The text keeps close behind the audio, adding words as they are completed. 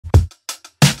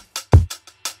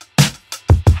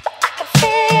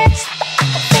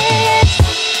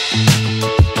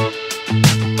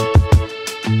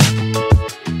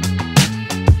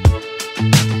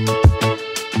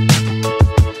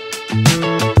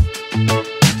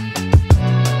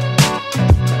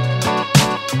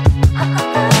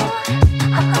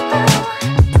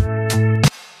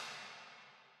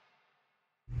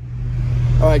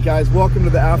Alright guys, welcome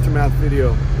to the aftermath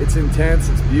video. It's intense,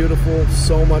 it's beautiful,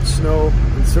 so much snow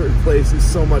in certain places,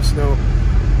 so much snow.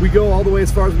 We go all the way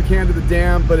as far as we can to the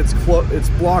dam, but it's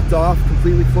blocked off,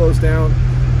 completely closed down.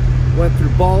 Went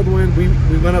through Baldwin, we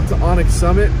went up to Onyx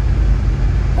Summit.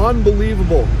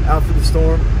 Unbelievable after the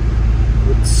storm,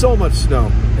 with so much snow.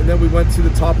 And then we went to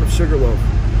the top of Sugarloaf.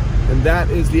 And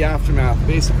that is the aftermath,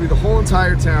 basically the whole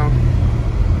entire town.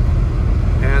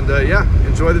 And yeah,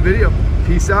 enjoy the video.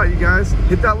 Peace out, you guys.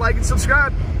 Hit that like and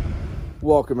subscribe.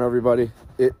 Welcome, everybody.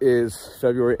 It is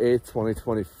February 8th,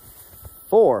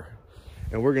 2024.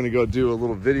 And we're going to go do a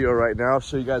little video right now,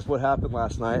 show you guys what happened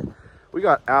last night. We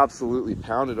got absolutely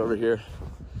pounded over here.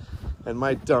 And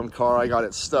my dumb car, I got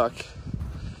it stuck.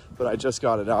 But I just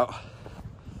got it out.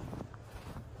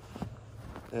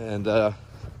 And I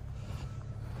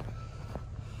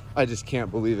just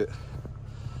can't believe it.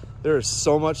 There is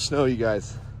so much snow, you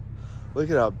guys. Look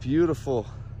at how beautiful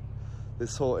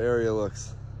this whole area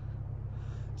looks.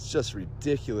 It's just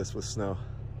ridiculous with snow.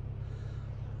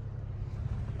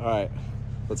 All right,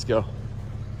 let's go. All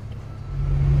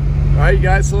right, you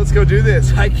guys, so let's go do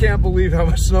this. I can't believe how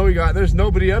much snow we got. There's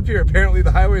nobody up here. Apparently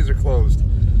the highways are closed.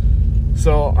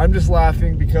 So I'm just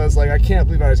laughing because like, I can't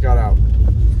believe I just got out.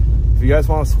 If you guys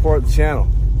want to support the channel,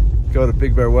 go to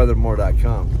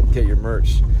bigbearweathermore.com, get your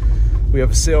merch. We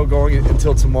have a sale going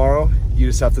until tomorrow. You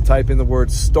just have to type in the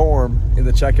word storm in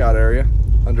the checkout area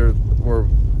under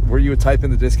where you would type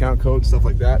in the discount code, stuff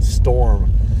like that,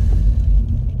 storm.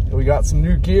 And we got some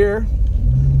new gear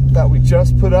that we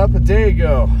just put up a day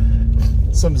ago.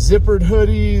 Some zippered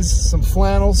hoodies, some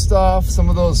flannel stuff, some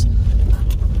of those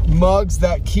mugs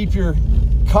that keep your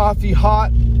coffee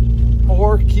hot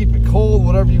or keep it cold,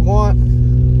 whatever you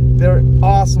want. They're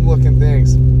awesome looking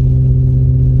things.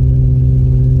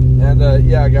 And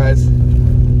yeah, guys,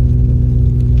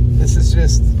 this is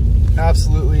just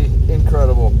absolutely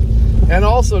incredible. And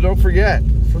also, don't forget,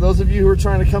 for those of you who are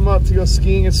trying to come up to go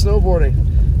skiing and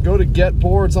snowboarding, go to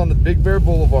Getboards on the Big Bear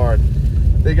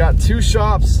Blvd. They got two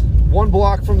shops, one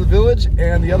block from the village,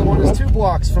 and the other one is 2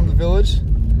 blocks from the village.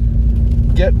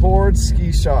 Getboards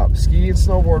ski shop, ski and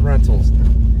snowboard rentals.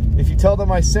 If you tell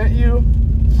them I sent you,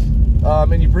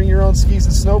 and you bring your own skis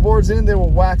and snowboards in, they will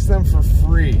wax them for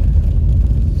free.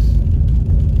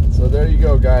 So there you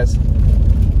go, guys.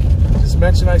 Just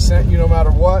mention I sent you no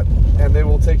matter what, and they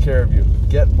will take care of you.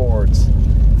 Getboards.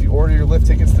 If you order your lift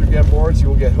tickets through Getboards, you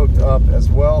will get hooked up as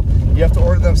well. You have to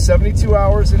order them 72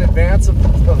 hours in advance of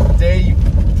the day you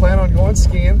plan on going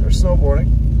skiing or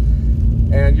snowboarding,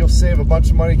 and you'll save a bunch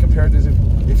of money compared to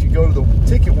if you go to the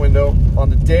ticket window on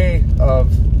the day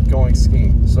of going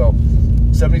skiing. So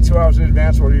 72 hours in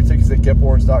advance, order your tickets at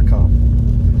getboards.com,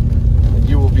 and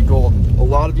you will be golden. A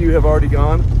lot of you have already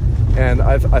gone, and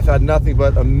I've had nothing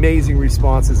but amazing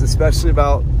responses, especially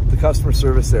about the customer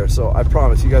service there. So I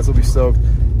promise you guys will be stoked.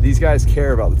 These guys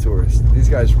care about the tourists. These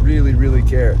guys really, really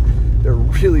care. They're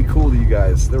really cool to you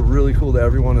guys. They're really cool to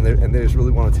everyone, and they just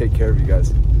really want to take care of you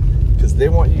guys because they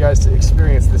want you guys to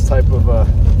experience this type of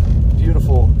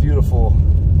beautiful, beautiful,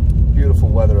 beautiful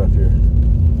weather up here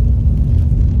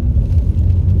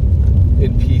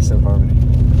in peace and harmony.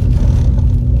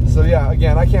 So yeah,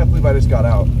 again, I can't believe I just got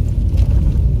out.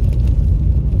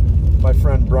 My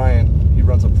friend Brian, he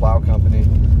runs a plow company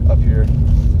up here,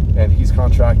 and he's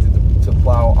contracted to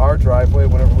plow our driveway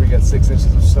whenever we get 6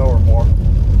 inches of snow or more.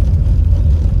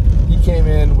 He came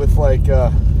in with like, I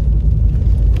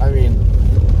mean,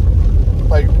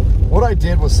 like what I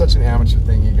did was such an amateur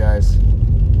thing, you guys.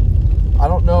 I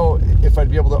don't know if I'd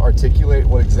be able to articulate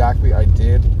what exactly I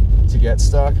did to get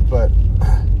stuck, but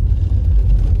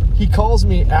he calls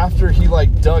me after he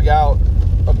like dug out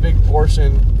a big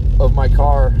portion of my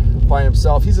car by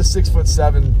himself. He's a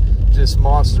 6'7" just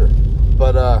monster,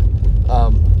 but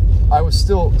I was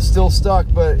still stuck,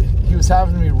 but he was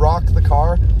having me rock the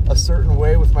car a certain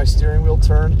way with my steering wheel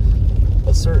turned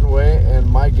a certain way, and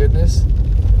my goodness,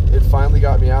 it finally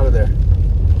got me out of there.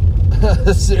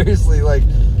 Seriously, like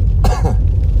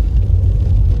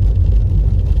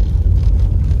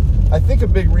I think a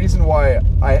big reason why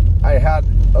I had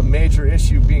a major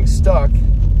issue being stuck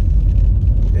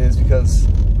is because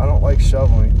I don't like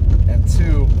shoveling, and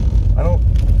 2, I don't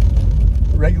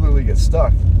regularly get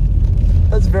stuck.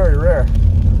 That's very rare.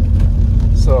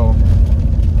 So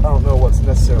I don't know what's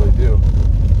necessarily due.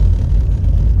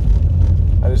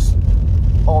 I just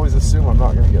always assume I'm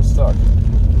not going to get stuck.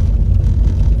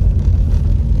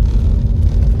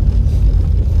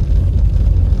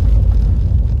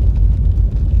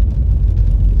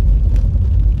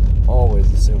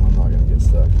 Always assume I'm not going to get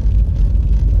stuck.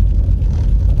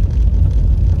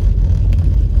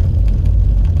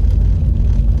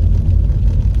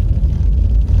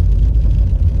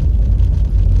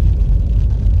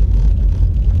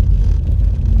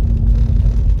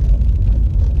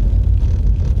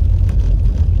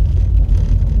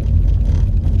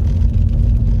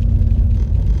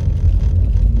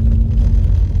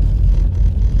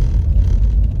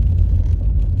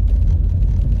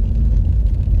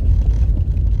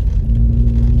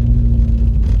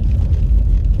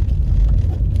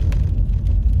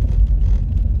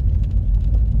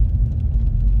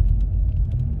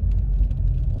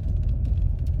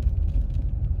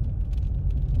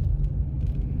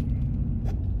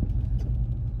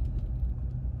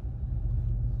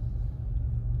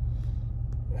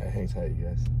 Hang tight, you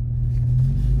guys.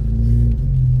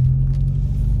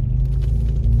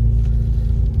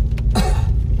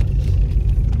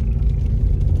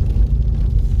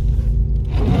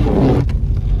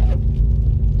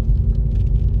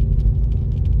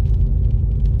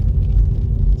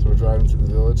 So we're driving through the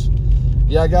village.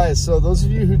 Yeah, guys, so those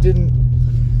of you who didn't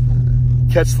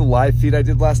catch the live feed I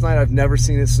did last night, I've never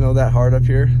seen it snow that hard up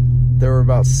here. There were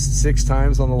about 6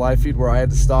 times on the live feed where I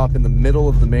had to stop in the middle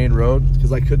of the main road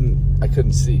because I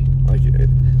couldn't see.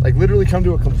 Like literally come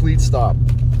to a complete stop.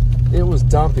 It was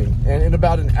dumping, and in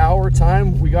about an hour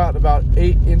time, we got about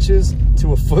 8 inches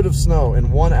to a foot of snow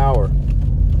in 1 hour.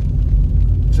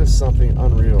 Just something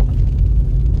unreal.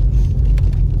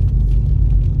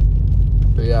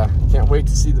 But yeah, can't wait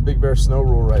to see the Big Bear snow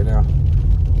rule right now.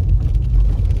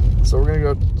 So we're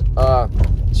gonna go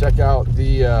check out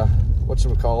the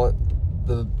whatchamacallit,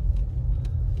 the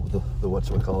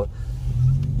whatchamacallit,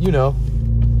 you know,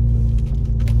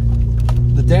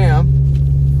 the dam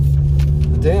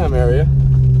area,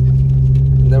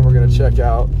 and then we're gonna check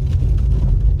out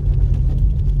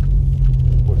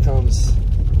what comes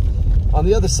on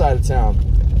the other side of town.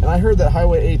 And I heard that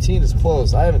Highway 18 is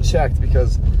closed. I haven't checked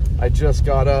because I just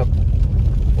got up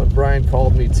when Brian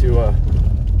called me to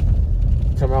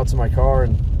come out to my car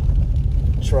and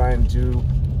try and do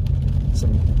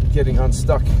some getting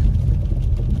unstuck.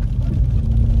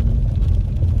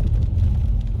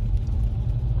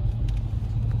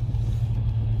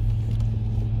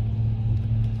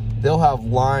 They'll have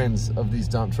lines of these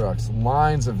dump trucks,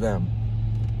 lines of them,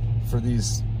 for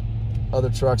these other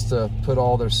trucks to put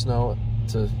all their snow,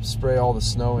 to spray all the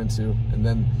snow into, and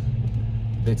then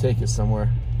they take it somewhere.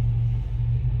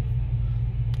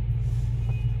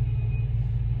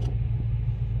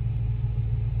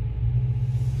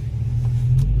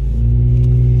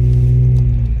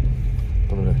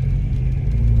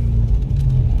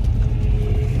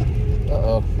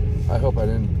 Uh-oh, I hope I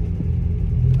didn't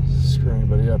screw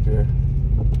anybody up here.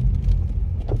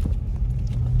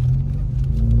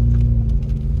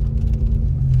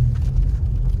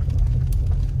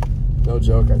 No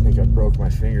joke, I think I broke my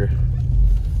finger.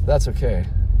 That's okay.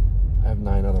 I have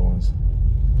 9 other ones.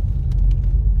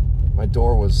 My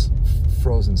door was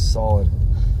frozen solid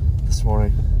this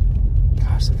morning.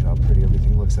 Gosh, look at how pretty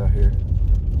everything looks out here.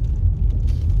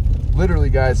 Literally,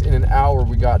 guys, in an hour,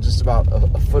 we got just about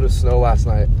a foot of snow last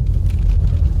night.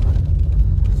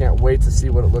 I can't wait to see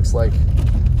what it looks like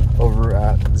over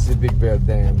at the Big Bear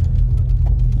Dam.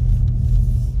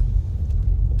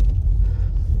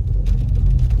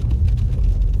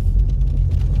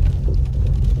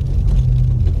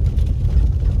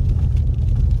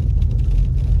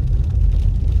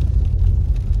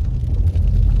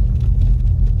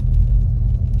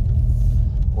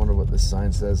 This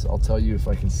sign says. I'll tell you if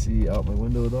I can see out my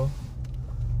window though.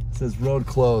 It says road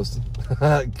closed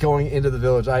going into the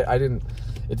village. It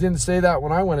didn't say that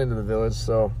when I went into the village,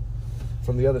 so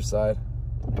from the other side.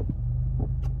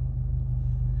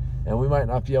 And we might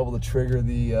not be able to trigger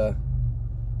the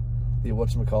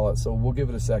whatchamacallit, so we'll give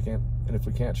it a second, and if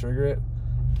we can't trigger it,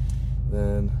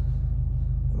 then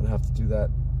I'm gonna have to do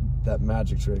that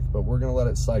magic trick, but we're gonna let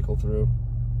it cycle through.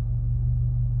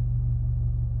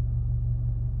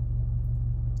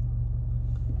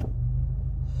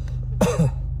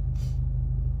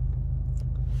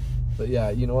 But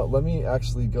yeah, you know what? Let me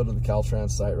actually go to the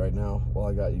Caltrans site right now while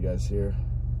I got you guys here.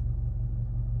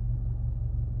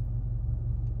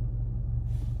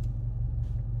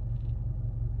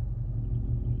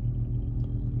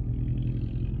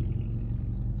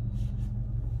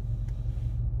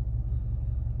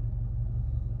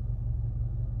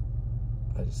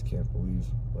 I just can't believe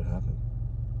what happened.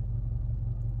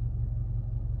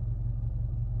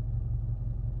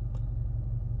 I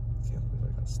can't believe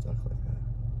I got stuck like that.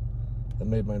 That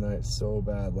made my night so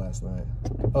bad last night.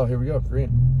 Oh, here we go,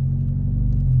 green.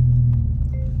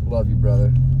 Love you,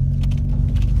 brother.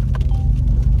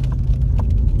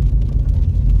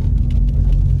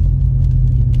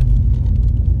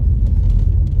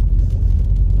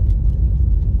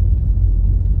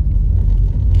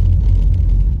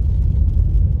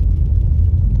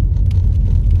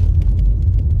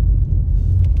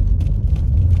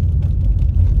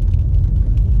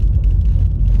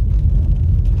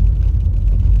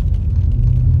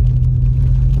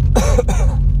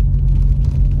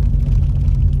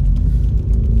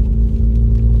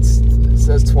 It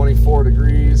says 24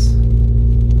 degrees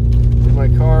in my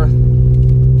car,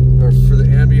 or for the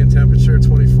ambient temperature,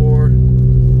 24,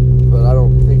 but I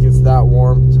don't think it's that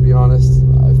warm, to be honest.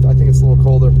 I think it's a little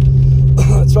colder.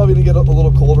 It's probably gonna get a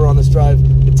little colder on this drive.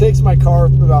 It takes my car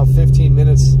about 15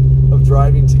 minutes of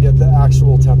driving to get the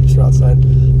actual temperature outside,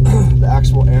 the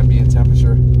actual ambient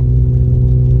temperature.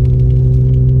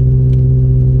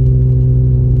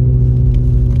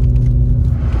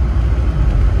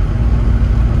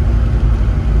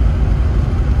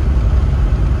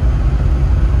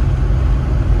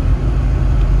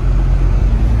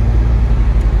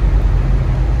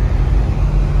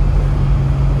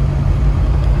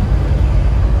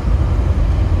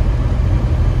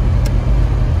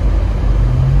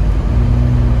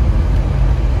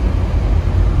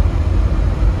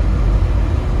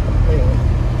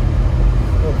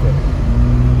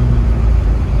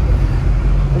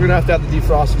 I have to have the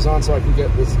defrosters on so I can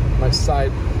get this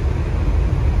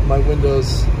my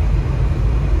windows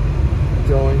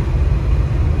going.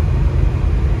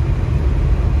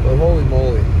 But holy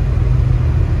moly,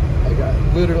 I got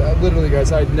literally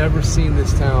guys, I'd never seen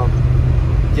this town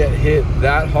get hit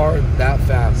that hard that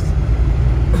fast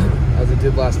as it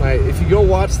did last night. If you go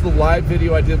watch the live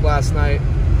video I did last night,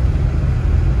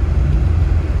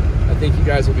 I think you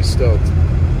guys will be stoked.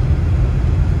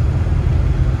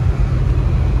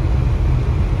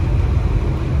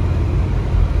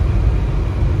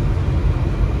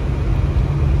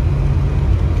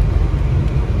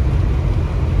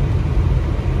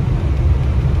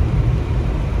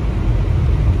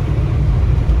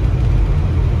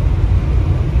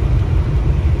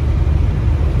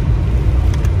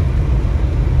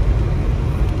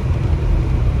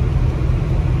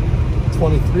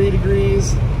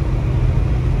 Degrees.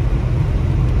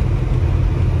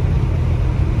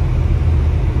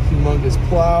 Humongous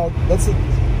plow. That's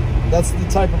the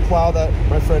type of plow that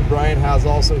my friend Brian has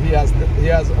also. He has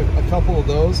a couple of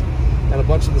those and a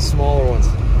bunch of the smaller ones.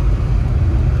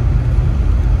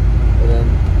 And then,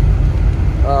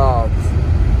 oh,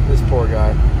 this poor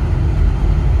guy.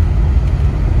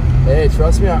 Hey,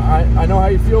 trust me, I know how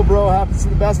you feel, bro. It happens to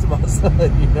the best of us,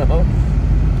 you know.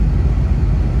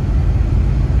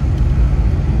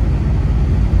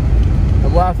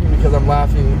 I'm laughing because I'm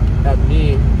laughing at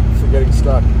me for getting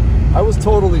stuck. I was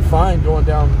totally fine going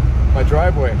down my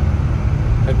driveway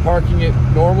and parking it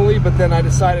normally, but then I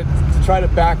decided to try to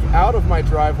back out of my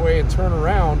driveway and turn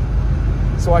around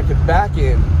so I could back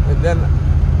in. And then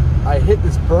I hit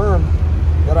this berm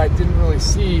that I didn't really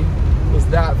see was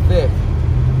that thick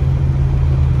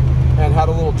and had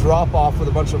a little drop off with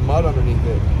a bunch of mud underneath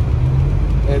it.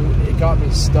 And it got me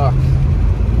stuck.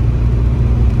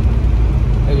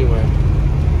 Anyway.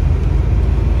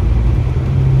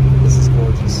 This is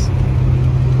gorgeous.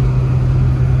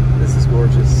 This is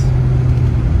gorgeous.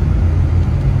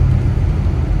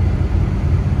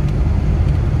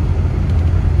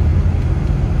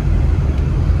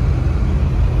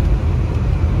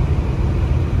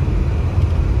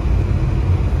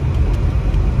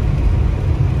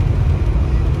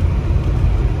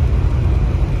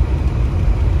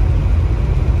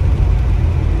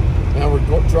 Now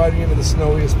we're driving into the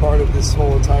snowiest part of this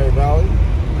whole entire valley.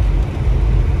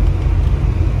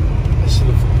 Should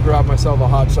have grabbed myself a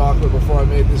hot chocolate before I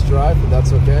made this drive, but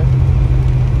that's okay.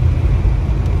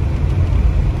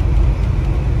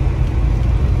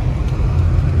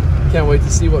 Can't wait to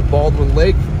see what Baldwin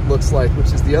Lake looks like,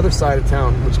 which is the other side of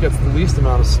town, which gets the least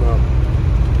amount of snow.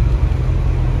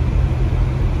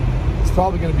 It's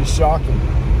probably going to be shocking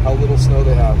how little snow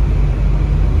they have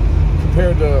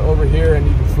compared to over here and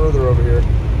even further over here.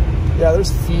 Yeah,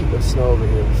 there's feet of snow over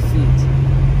here, feet.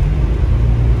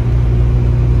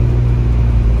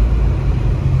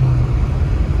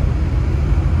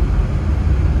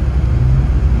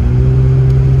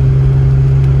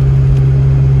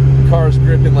 Car's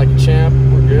gripping like a champ.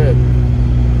 We're good.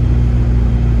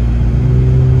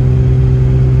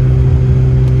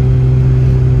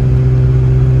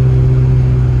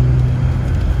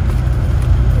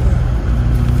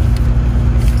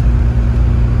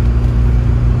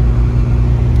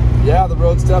 Yeah, the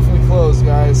road's definitely closed,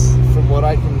 guys, from what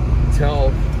I can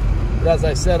tell. But as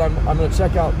I said, I'm going to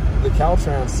check out the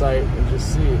Caltrans site and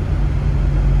just see.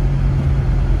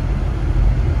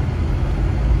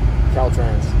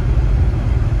 Caltrans.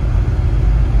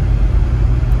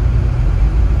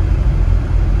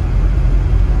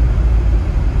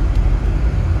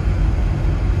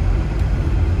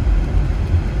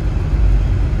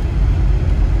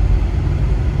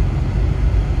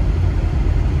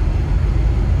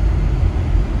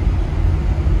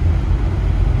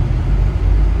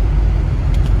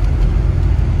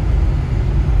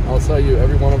 Tell you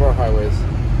every one of our highways.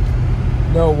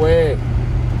 No way.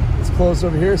 It's closed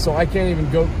over here, so I can't even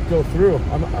go through.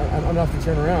 I'm gonna have to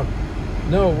turn around.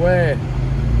 No way.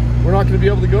 We're not gonna be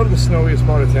able to go to the snowiest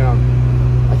part of town.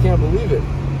 I can't believe it.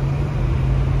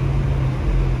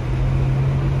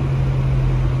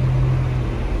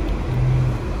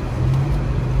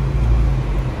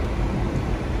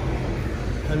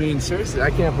 mean, seriously,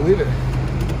 I can't believe it.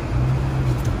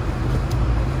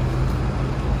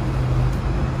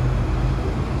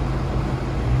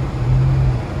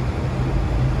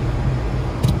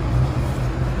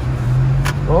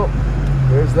 Oh,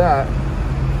 there's that.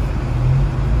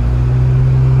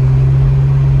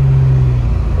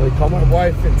 I call my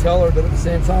wife and tell her, but at the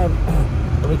same time,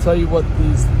 let me tell you what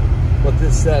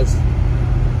this says.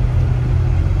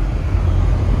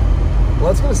 Well,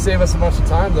 that's going to save us a bunch of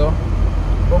time, though.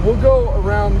 But we'll go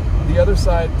around the other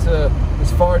side to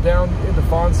as far down into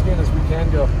Fawnskin as we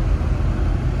can go.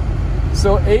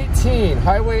 So 18,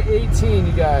 Highway 18,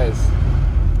 you guys,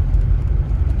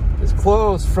 is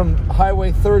closed from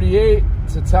Highway 38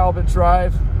 to Talbot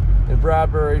Drive in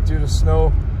Bradbury due to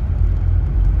snow.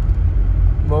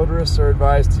 Motorists are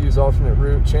advised to use alternate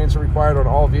route. Chains are required on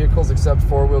all vehicles except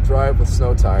four-wheel drive with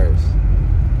snow tires.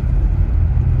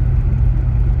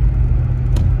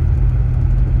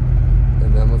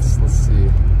 And then let's see.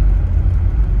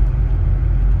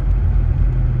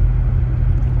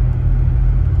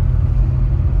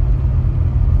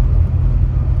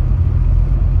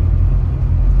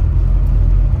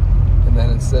 And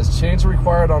then it says chains are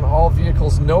required on all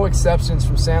vehicles, no exceptions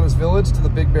from Santa's Village to the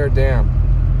Big Bear Dam.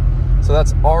 So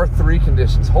that's R3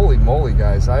 conditions. Holy moly,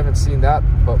 guys. I haven't seen that,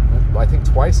 but I think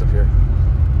twice up here.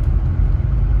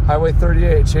 Highway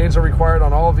 38, chains are required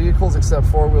on all vehicles except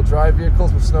four-wheel drive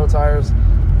vehicles with snow tires.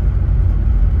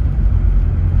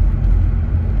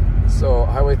 So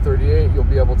Highway 38, you'll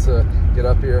be able to get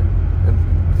up here. And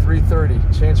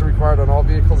 330, chains are required on all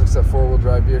vehicles except four-wheel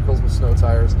drive vehicles with snow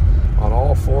tires on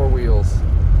all four wheels.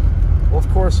 Well, of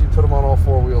course you'd put them on all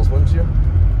four wheels, wouldn't you?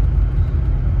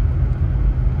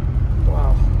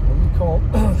 Wow, let me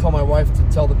call my wife to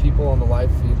tell the people on the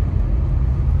live feed.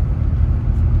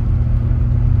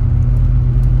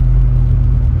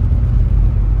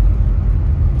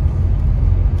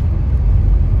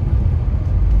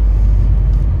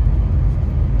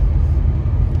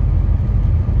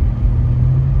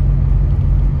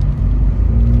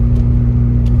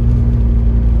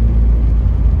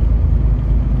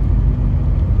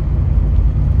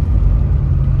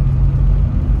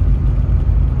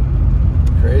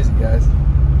 Guys,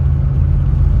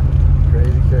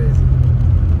 crazy.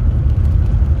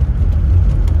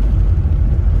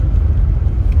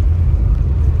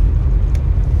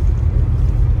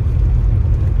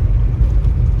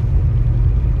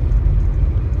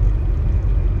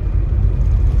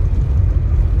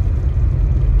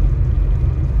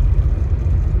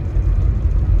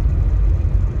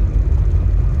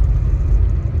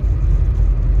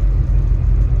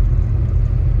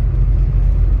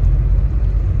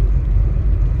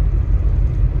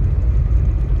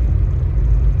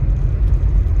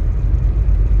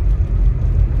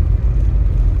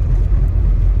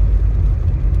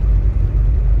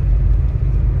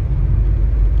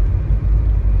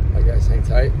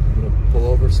 Tight. I'm gonna pull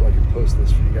over so I can post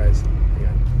this for you guys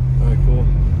again. All right, cool.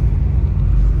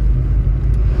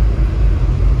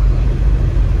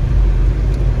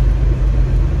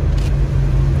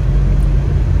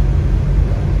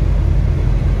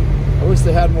 I wish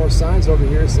they had more signs over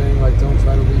here saying like don't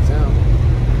try to leave town.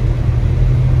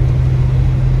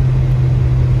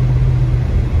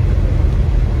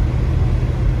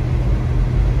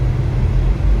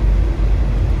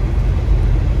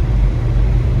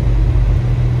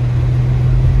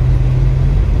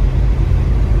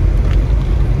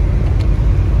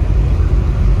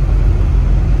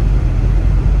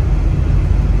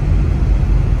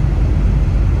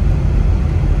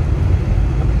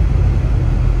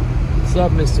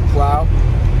 What's up, Mr. Plow?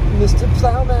 Mr.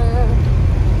 Plowman.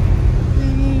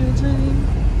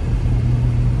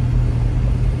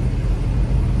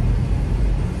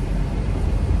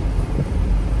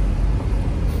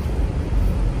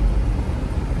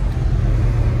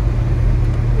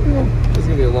 This is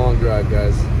gonna be a long drive,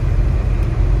 guys.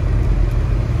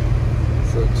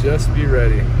 So just be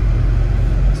ready.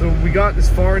 So we got as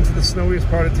far into the snowiest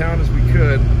part of town as we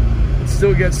could. It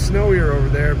still gets snowier over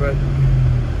there, but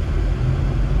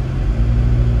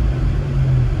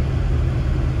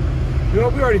you know,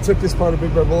 we already took this part of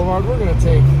Big Bear Boulevard. We're going to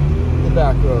take the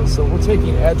back road. So we're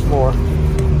taking Edgemore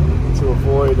to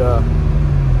avoid the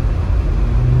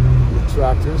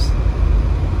tractors.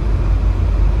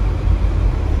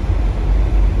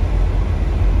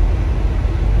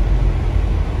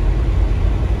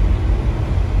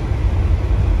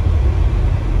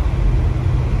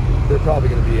 They're probably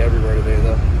going to be everywhere today,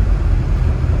 though.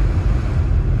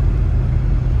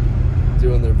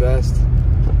 Doing their best.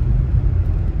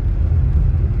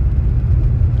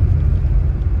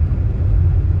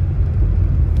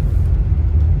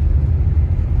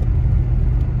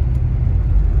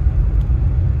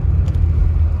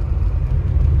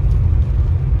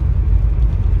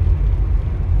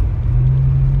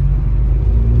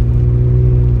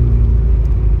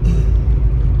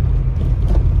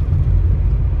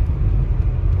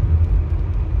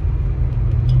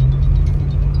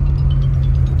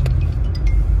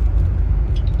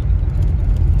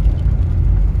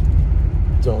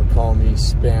 me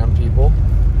spam people.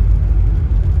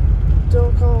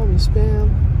 Don't call me spam.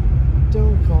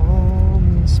 Don't call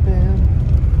me spam.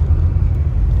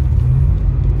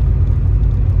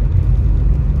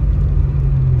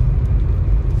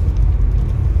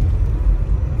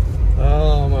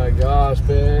 Oh my gosh,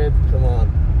 babe. Come on.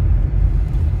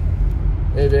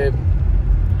 Hey, babe.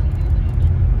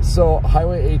 So,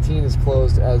 Highway 18 is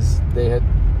closed as they had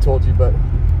told you, but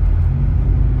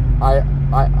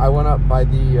I went up by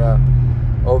the,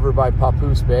 over by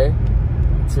Papoose Bay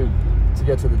to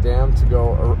get to the dam to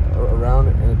go around,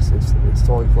 and it's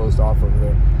totally closed off over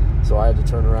there. So I had to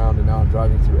turn around, and now I'm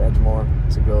driving through Edgemore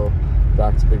to go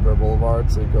back to Big Bear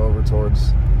Blvd to go over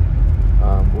towards,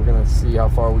 we're gonna see how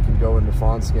far we can go into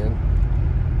Fawnskin.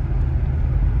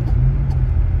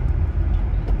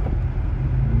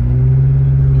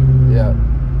 Yeah.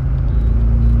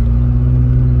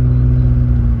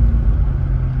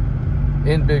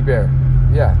 In Big Bear.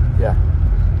 Yeah.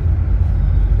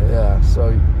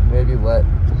 So maybe let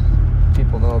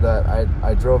people know that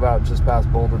I drove out just past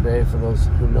Boulder Bay for those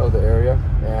who know the area,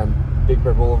 and Big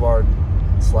Bear Blvd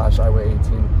 / Highway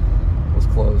 18 was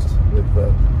closed with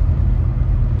the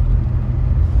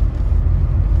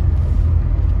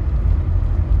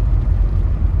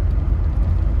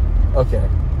okay,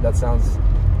 that sounds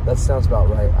about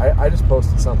right. I just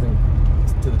posted something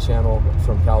to the channel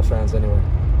from Caltrans anyway.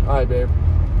 All right, babe.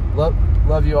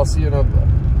 Love you. I'll see you in a.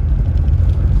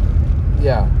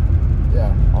 Yeah.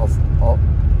 I'll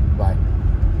bye.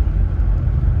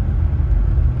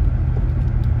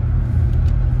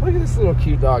 Look at this little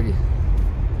cute doggy.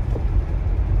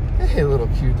 Hey, little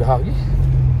cute doggy.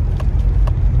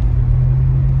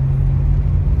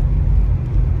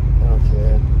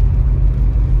 Okay.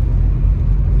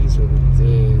 These are the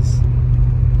days.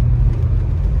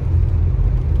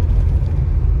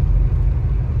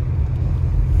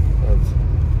 Of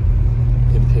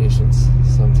impatience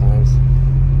sometimes.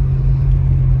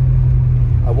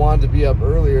 I wanted to be up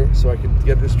earlier so I could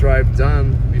get this drive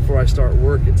done before I start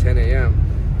work at 10 a.m.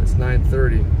 It's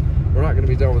 9:30. We're not going to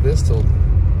be done with this till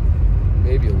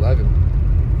maybe 11.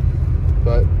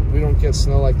 But we don't get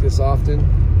snow like this often,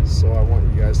 so I want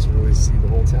you guys to really see the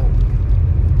whole town.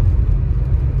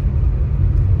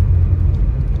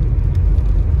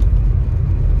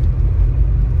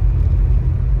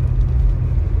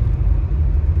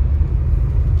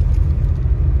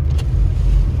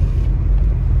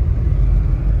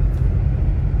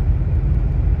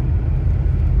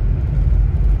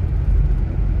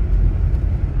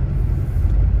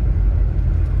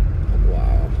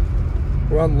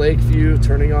 We're on Lakeview,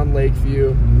 turning on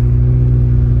Lakeview.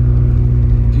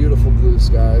 Beautiful blue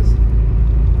skies.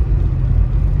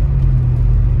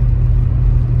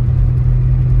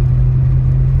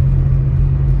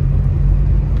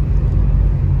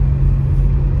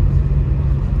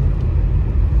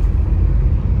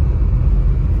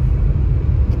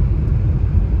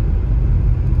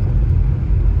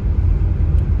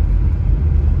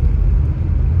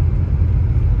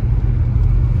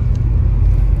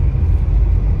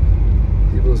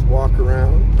 Walk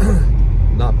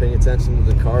around, not paying attention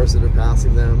to the cars that are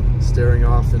passing them, staring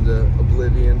off into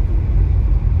oblivion.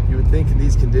 You would think in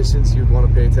these conditions you'd want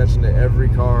to pay attention to every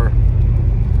car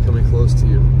coming close to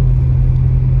you,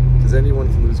 because anyone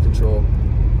can lose control.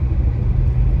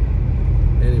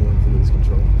 Anyone can lose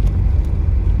control.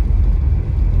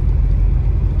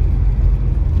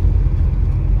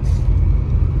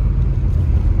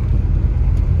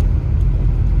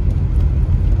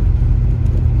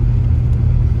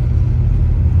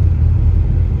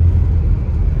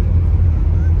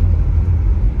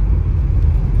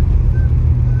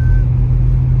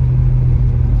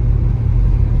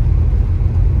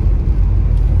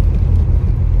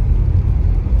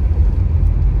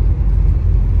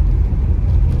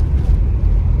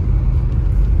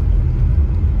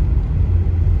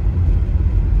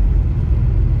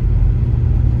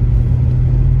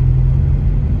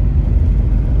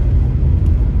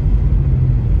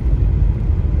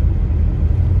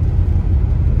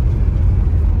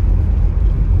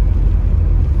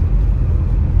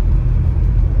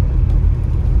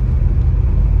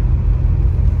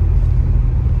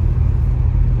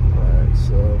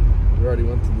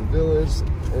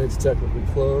 And it's technically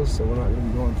closed, so we're not going to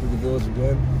be going through the village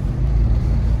again.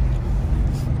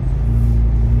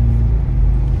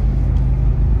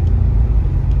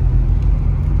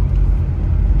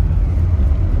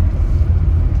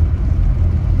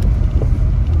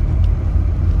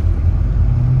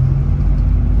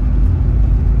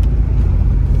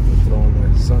 Throw on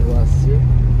my sunglasses here.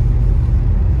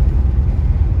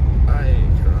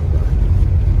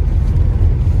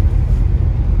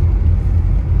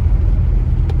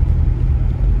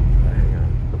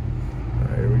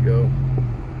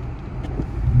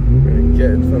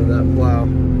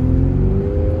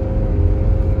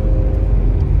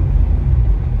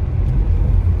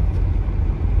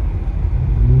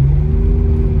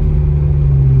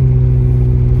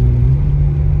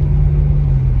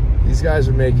 guys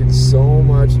are making so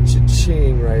much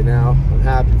cha-ching right now. I'm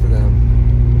happy for them.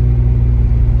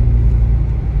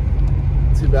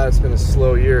 Too bad it's been a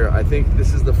slow year. I think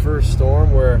this is the first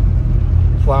storm where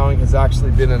plowing has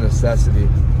actually been a necessity.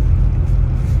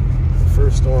 The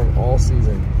first storm all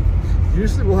season.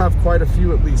 Usually we'll have quite a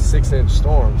few at least 6-inch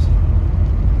storms.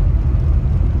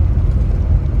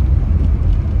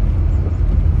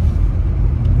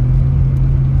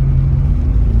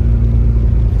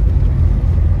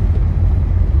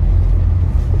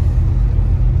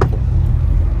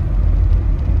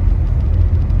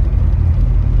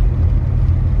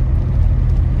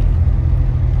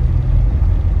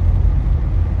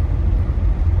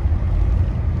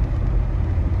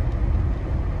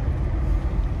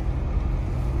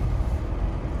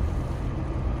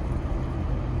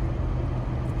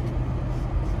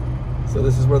 So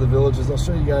this is where the village is. I'll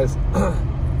show you guys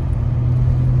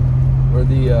where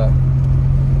the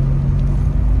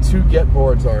 2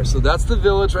 Getboards are. So that's the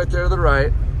village right there to the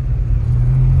right.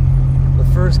 The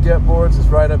first Getboards is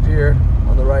right up here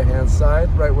on the right hand side,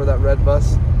 right where that red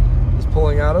bus is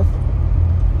pulling out of.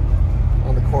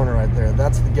 On the corner right there.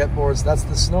 That's the Getboards. That's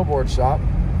the snowboard shop.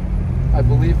 I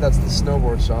believe that's the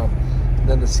snowboard shop. And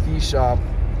then the ski shop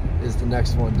is the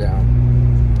next one down.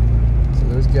 So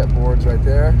there's Getboards right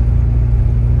there.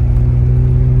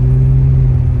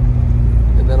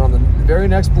 And then on the very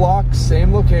next block,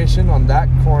 same location on that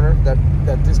corner,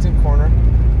 that distant corner,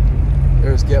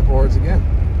 there's Getboards again.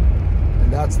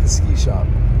 And that's the ski shop.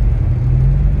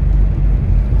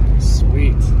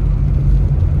 Sweet.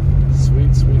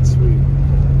 Sweet, sweet, sweet.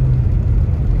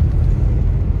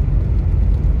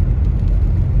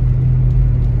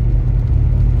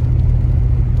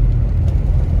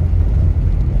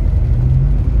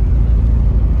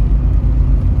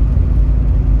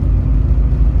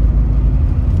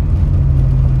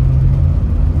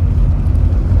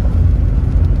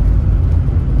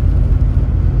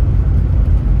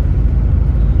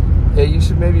 Yeah, you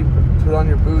should maybe put on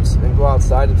your boots and go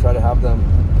outside and try to have them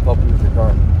help you with your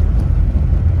car.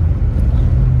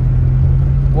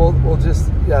 We'll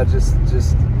just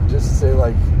say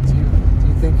like, do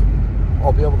you think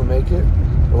I'll be able to make it,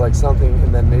 or like something,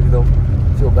 and then maybe they'll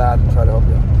feel bad and try to help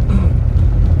you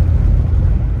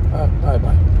out. All right,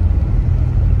 bye.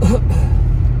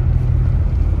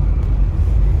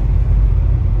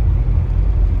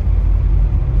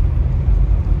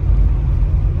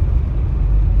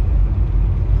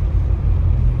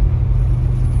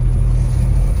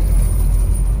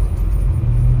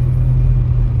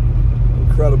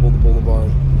 Incredible, the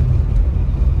boulevard.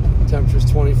 Temperature's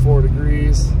 24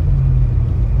 degrees.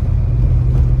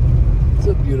 It's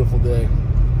a beautiful day.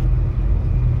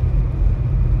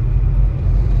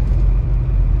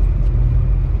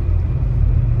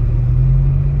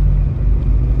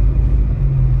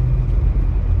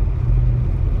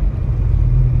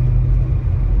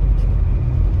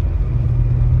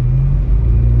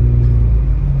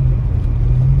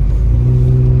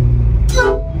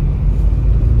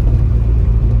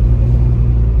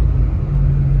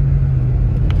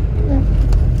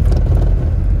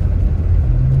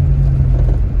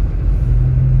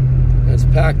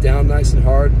 Packed down nice and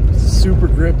hard. It's super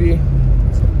grippy.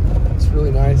 It's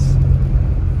really nice.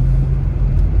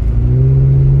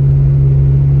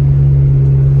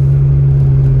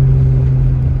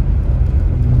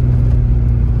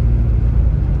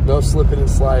 No slipping and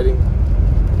sliding.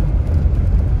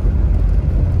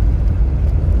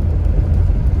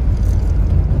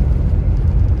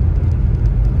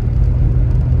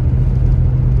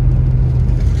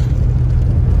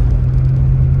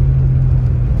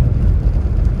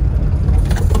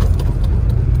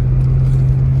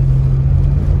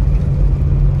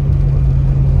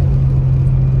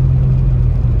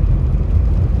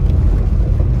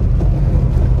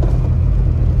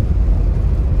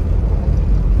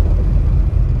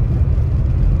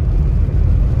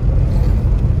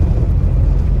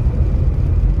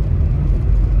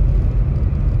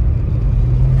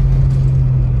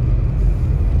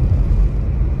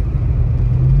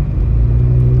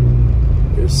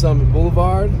 Summit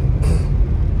Boulevard.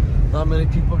 Not many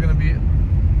people are going to be.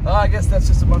 I guess that's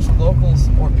just a bunch of locals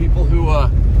or people who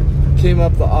came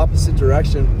up the opposite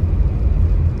direction.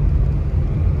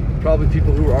 Probably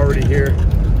people who are already here.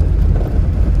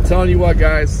 I'm telling you what,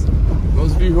 guys,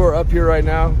 those of you who are up here right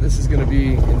now, this is going to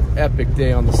be an epic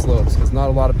day on the slopes because not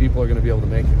a lot of people are going to be able to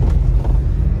make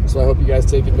it. So I hope you guys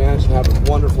take advantage and have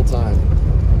a wonderful time.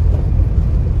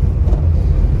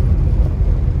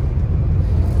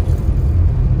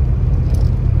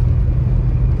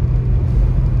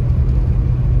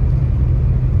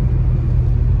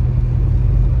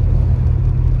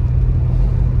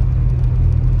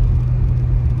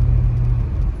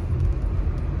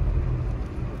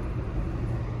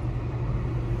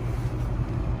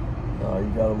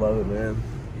 You gotta love it, man.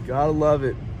 You gotta love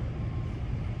it.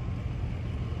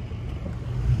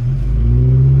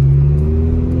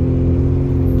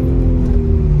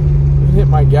 I can hit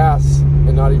my gas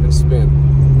and not even spin.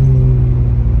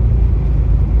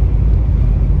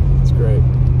 It's great.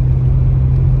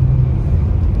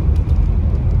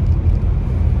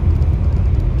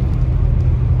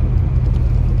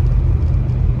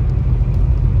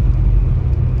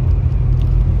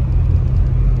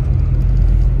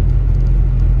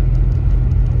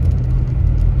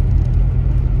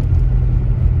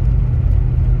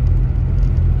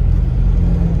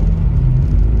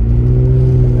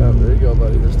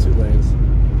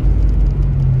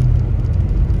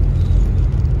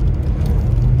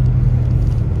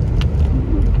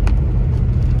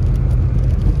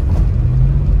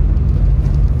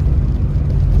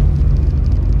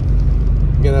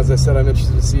 As I said, I'm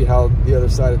interested to see how the other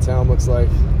side of town looks like.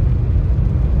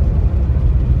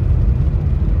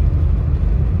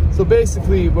 So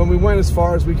basically, when we went as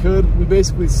far as we could, we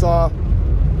basically saw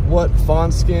what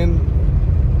fawn skin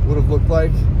would have looked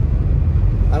like.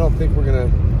 I don't think we're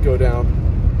gonna go down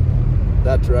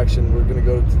that direction. We're gonna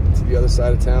go to the other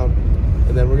side of town,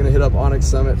 and then we're gonna hit up Onyx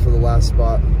Summit for the last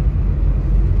spot,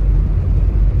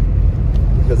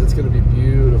 because it's gonna be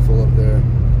beautiful up there.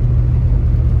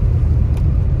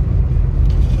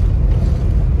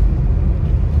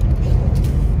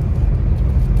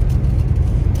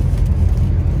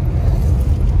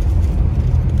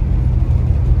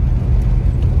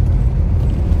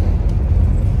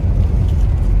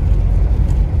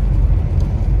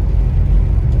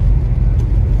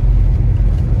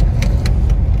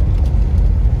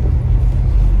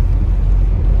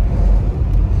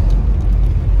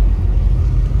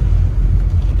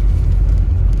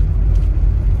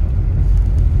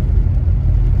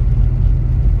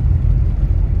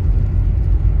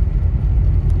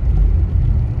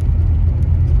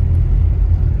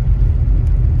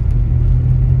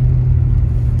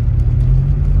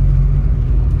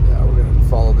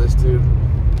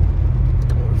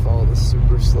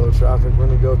 Traffic. We're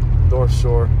gonna go North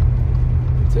Shore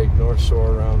and take North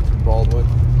Shore around through Baldwin.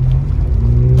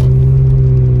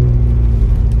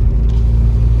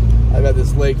 I bet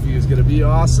this lake view is gonna be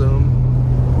awesome.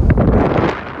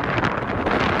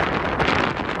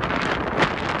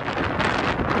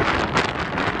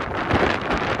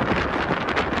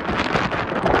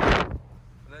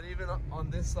 And then even on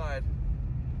this side,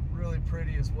 really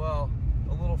pretty as well.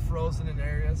 A little frozen in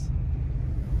areas.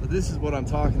 But this is what I'm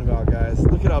talking about, guys.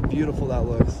 Look at how beautiful that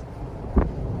looks.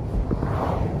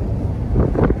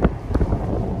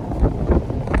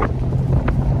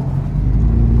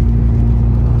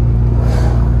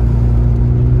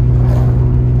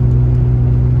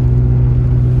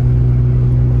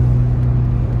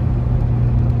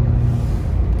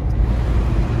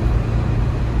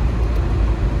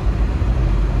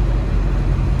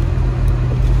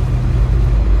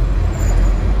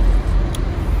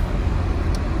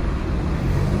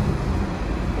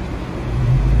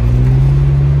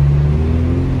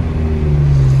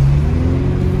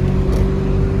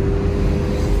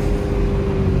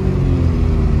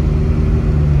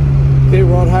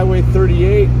 We're on Highway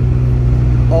 38,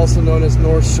 also known as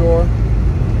North Shore,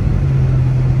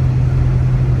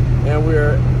 and we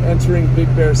are entering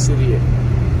Big Bear City.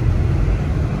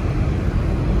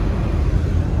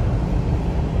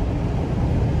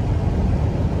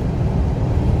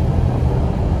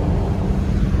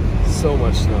 So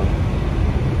much snow.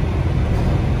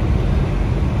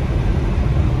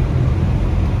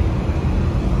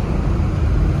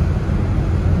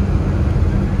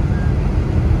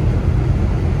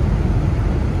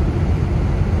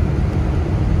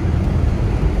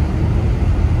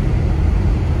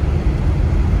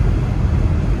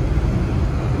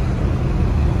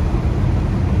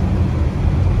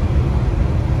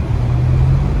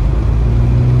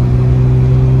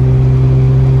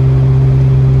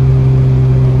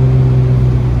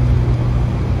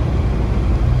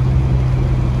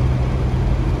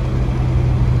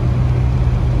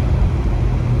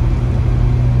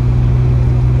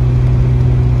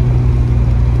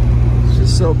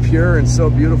 So pure and so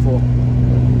beautiful.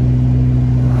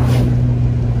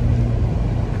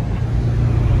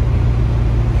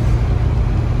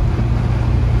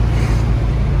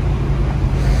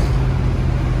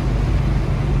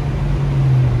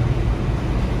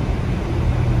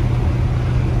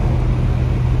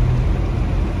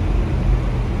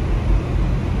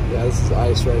 Yeah, this is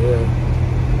ice right here.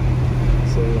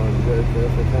 So we want to be very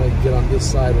careful. Kind of get on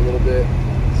this side a little bit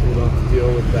so we don't have to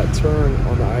deal with that turn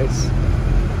on the ice.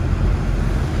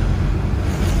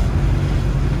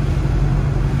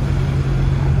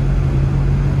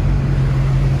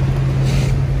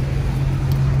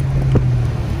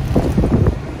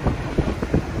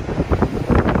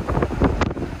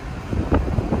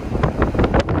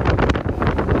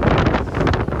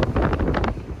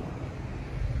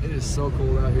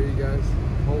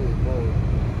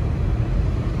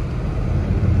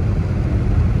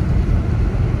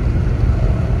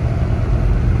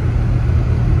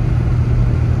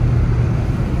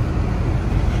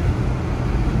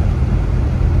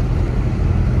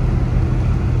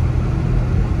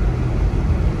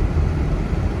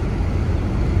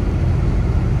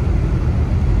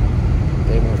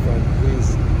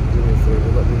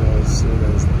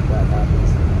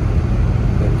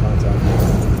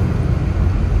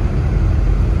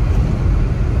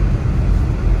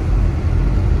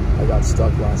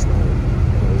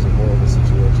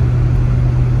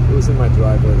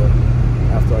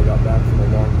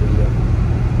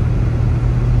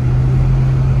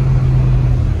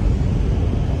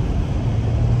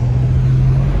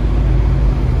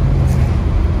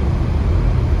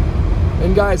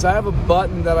 Guys, I have a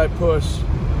button that I push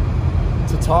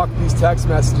to talk these text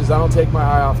messages. I don't take my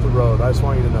eye off the road. I just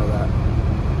want you to know that.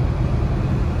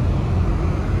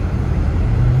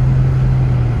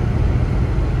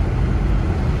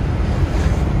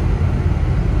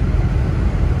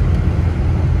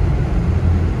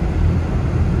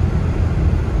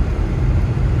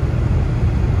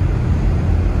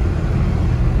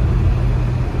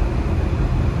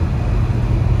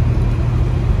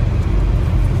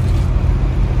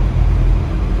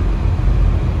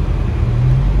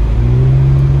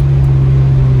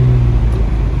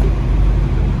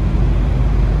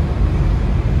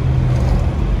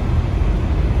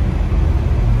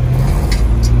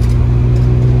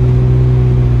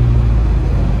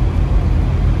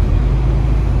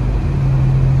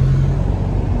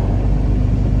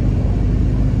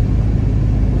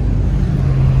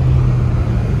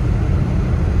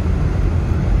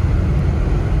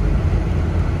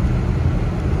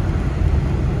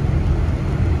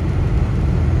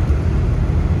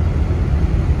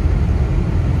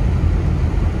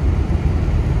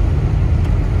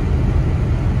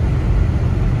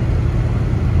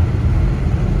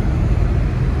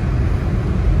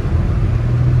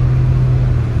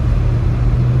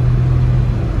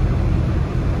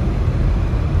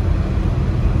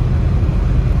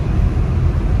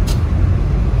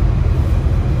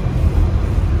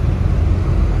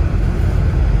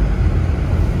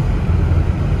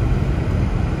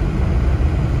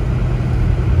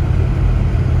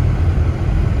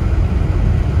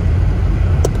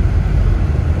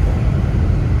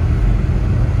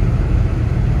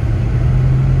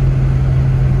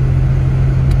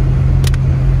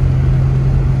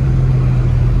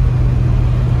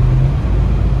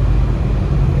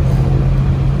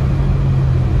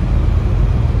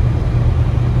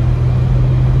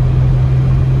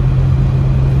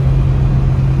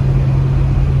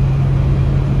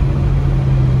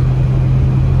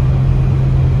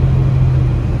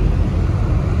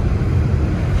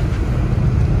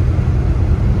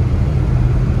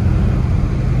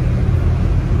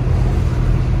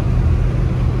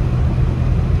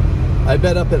 I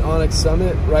bet up at Onyx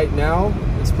Summit right now,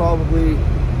 it's probably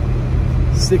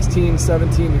 16,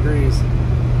 17 degrees.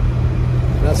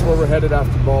 And that's where we're headed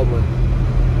after Baldwin.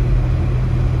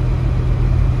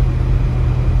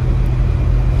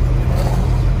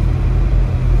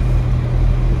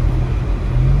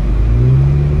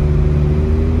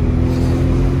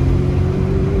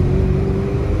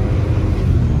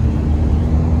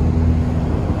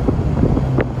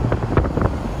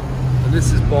 And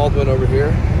this is Baldwin over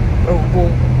here. Oh, well,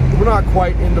 we're not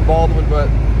quite into Baldwin, but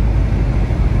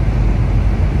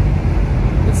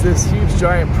it's this huge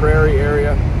giant prairie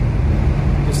area,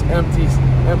 just empty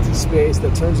space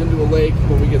that turns into a lake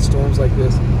when we get storms like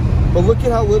this. But look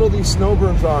at how little these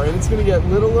snowberms are, and it's going to get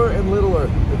littler and littler,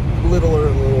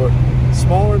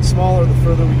 smaller and smaller the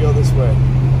further we go this way.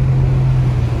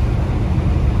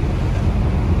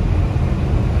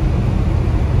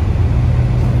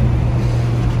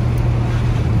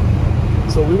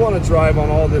 So we want to drive on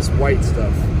all this white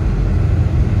stuff.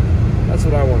 That's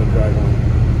what I want to drive on.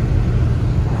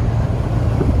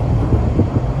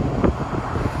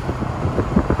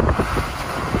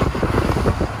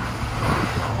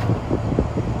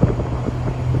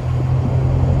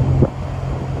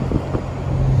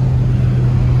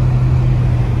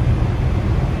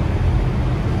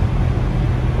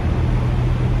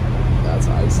 That's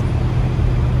icy.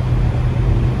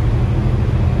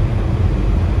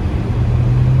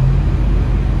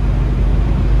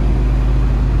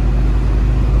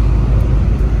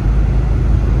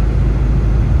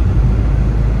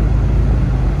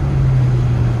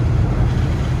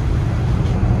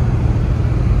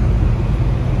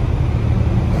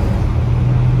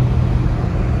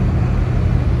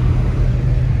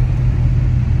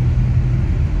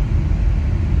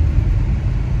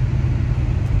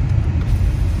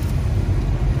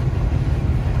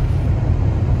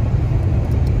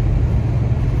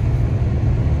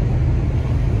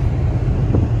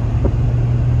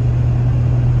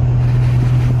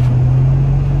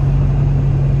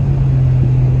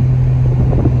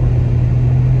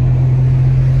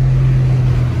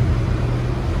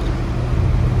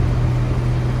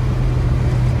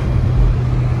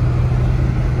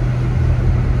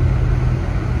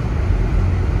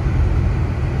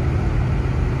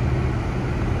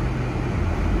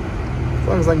 As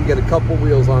long as I can get a couple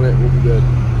wheels on it, we'll be good.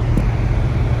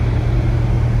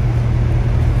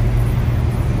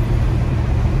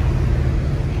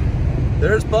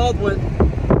 There's Baldwin,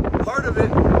 part of it.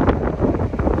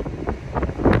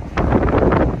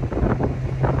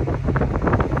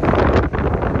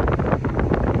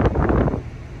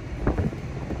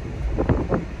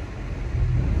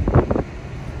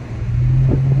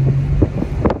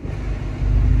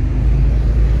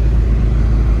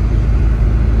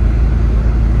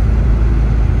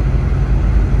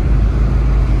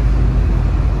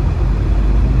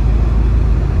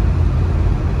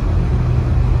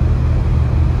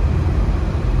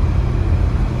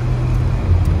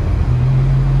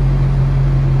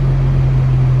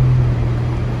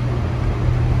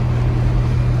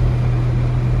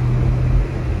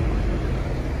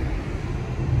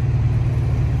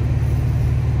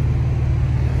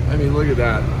 mean, look at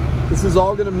that. This is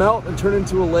all gonna melt and turn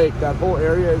into a lake. That whole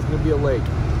area is gonna be a lake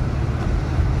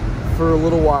for a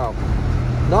little while.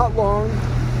 Not long,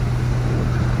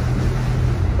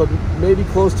 but maybe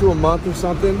close to a month or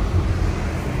something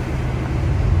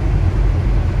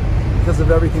because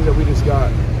of everything that we just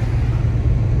got.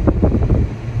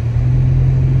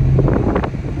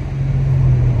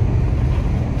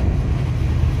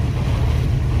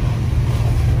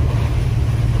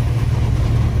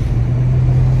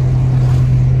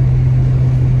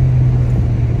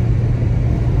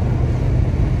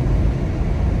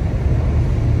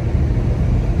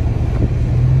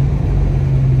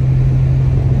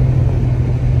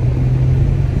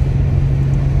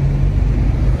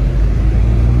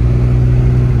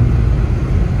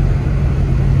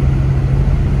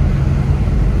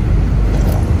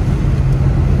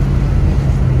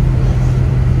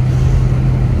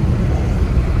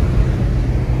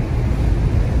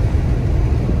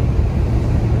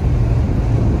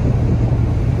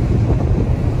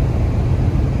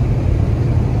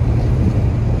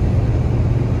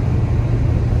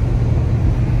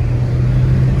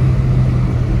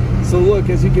 So look,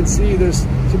 as you can see, there's,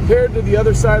 compared to the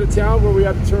other side of town where we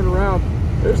have to turn around,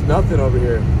 there's nothing over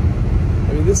here.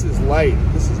 I mean, this is light.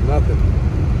 This is nothing.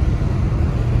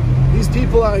 These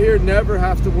people out here never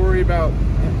have to worry about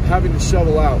having to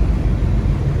shovel out.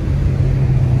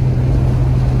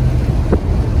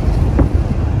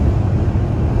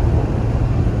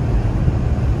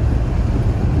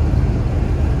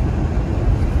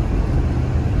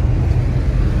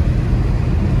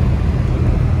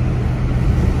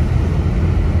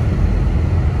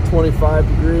 .5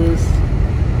 degrees.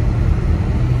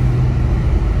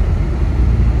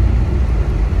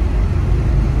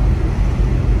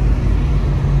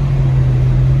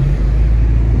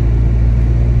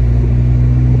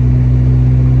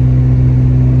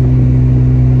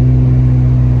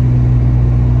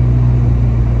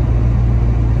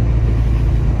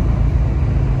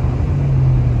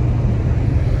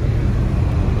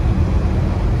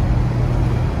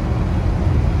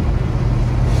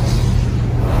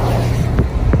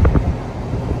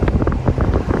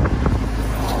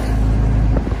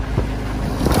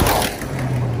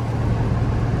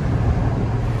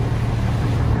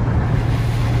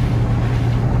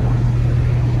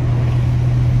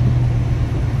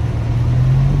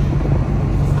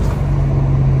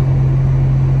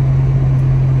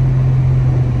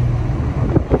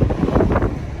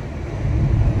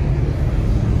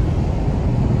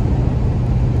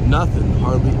 Nothing,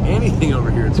 hardly anything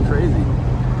over here. It's crazy.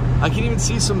 I can even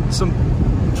see some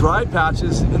dry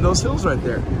patches in those hills right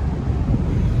there.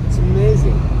 It's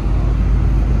amazing.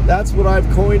 That's what I've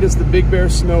coined as the Big Bear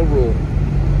snow rule.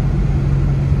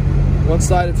 One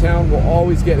side of town will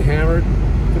always get hammered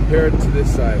compared to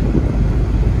this side.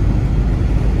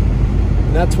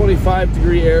 And that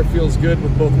 25-degree air feels good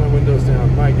with both my windows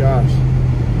down. My gosh.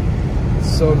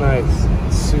 It's so nice.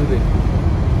 It's soothing.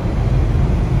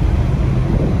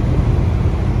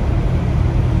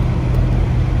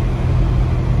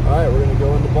 All right, we're gonna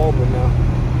go into Baldwin now.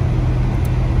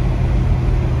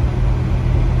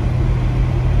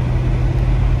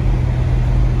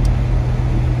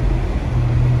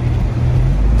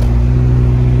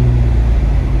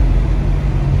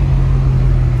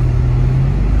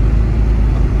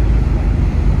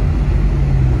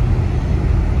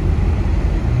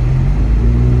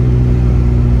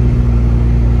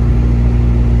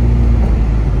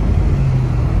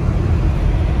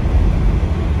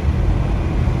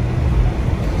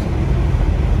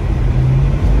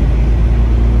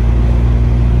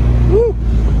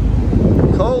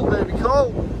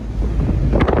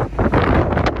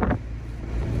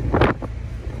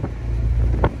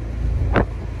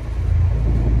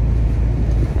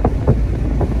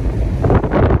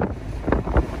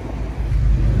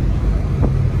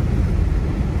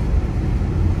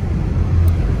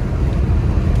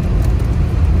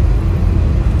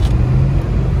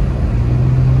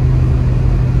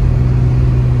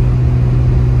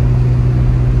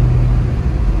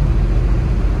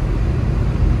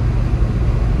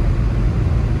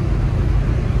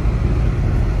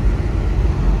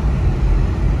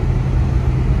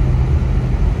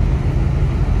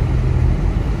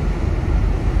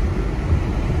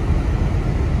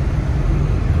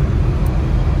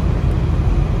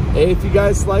 Hey, if you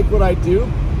guys like what I do,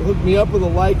 hook me up with a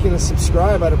like and a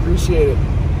subscribe. I'd appreciate it.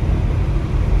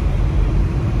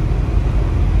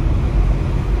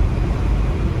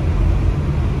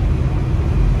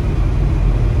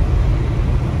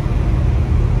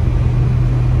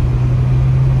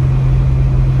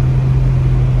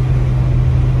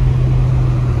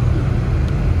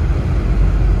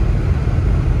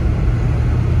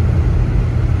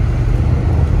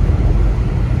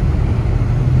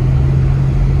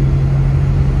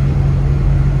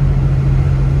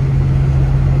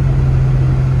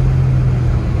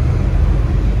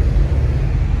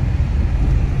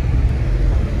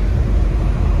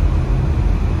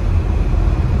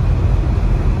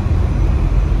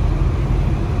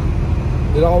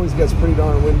 It always gets pretty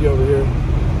darn windy over here.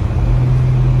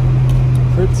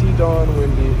 Pretty darn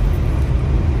windy.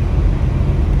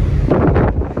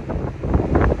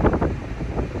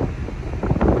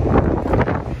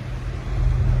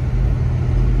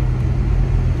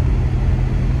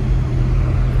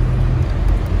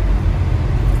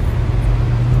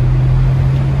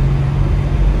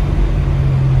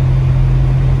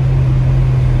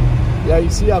 Yeah,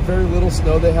 you see how very little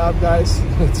snow they have, guys?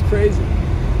 It's crazy.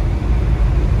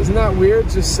 Isn't that weird?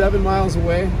 Just 7 miles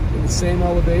away in the same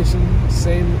elevation,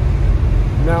 same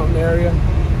mountain area.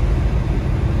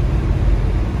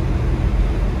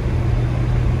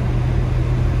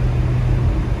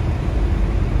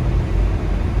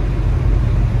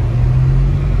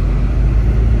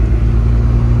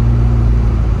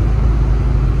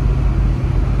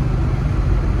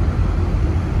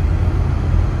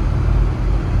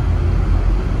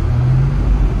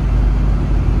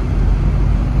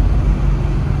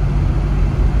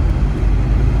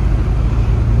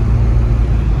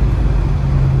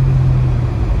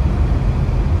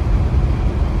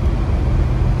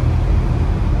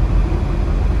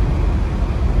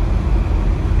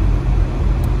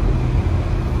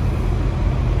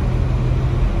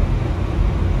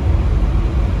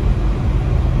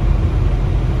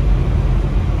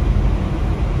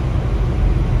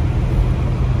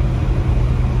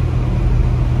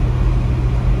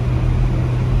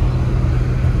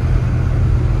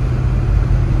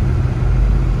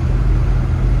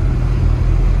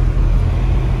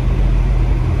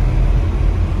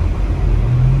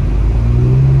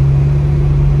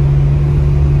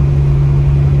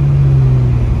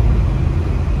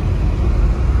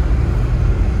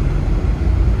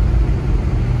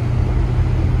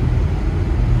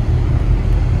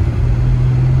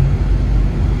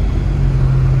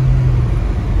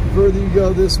 The further you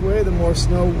go this way, the more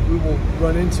snow we will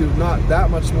run into. Not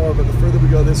that much more, but the further we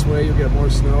go this way, you'll get more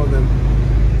snow, and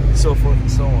then so forth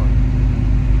and so on.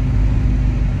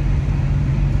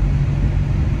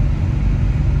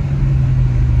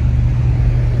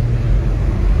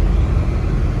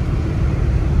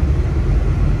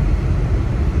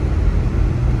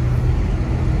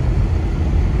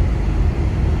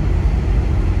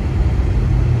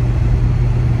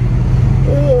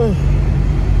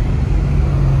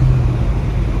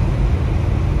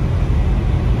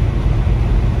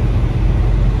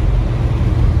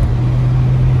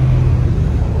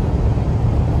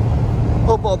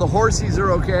 Hope all the horsies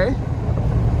are okay.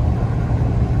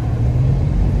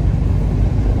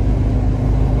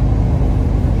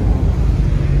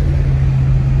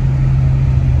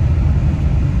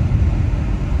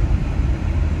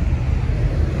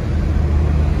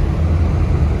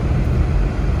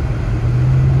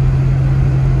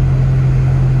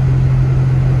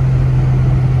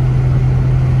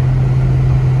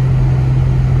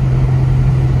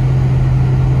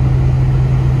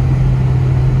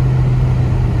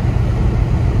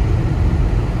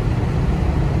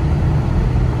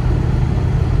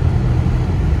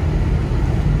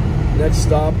 Next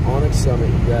stop, Onyx Summit,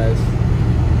 you guys.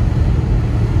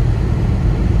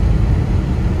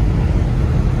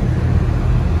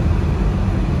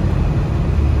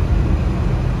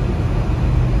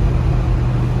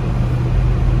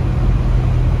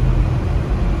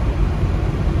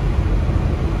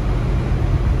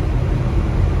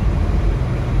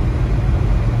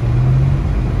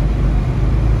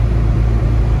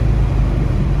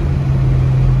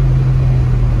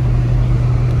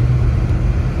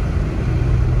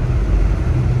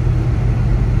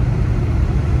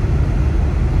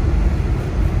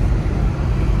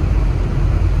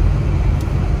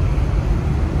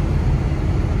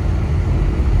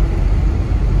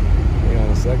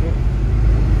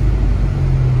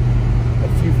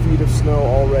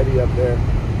 Up there.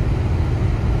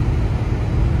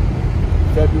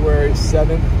 February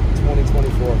 7th,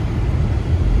 2024.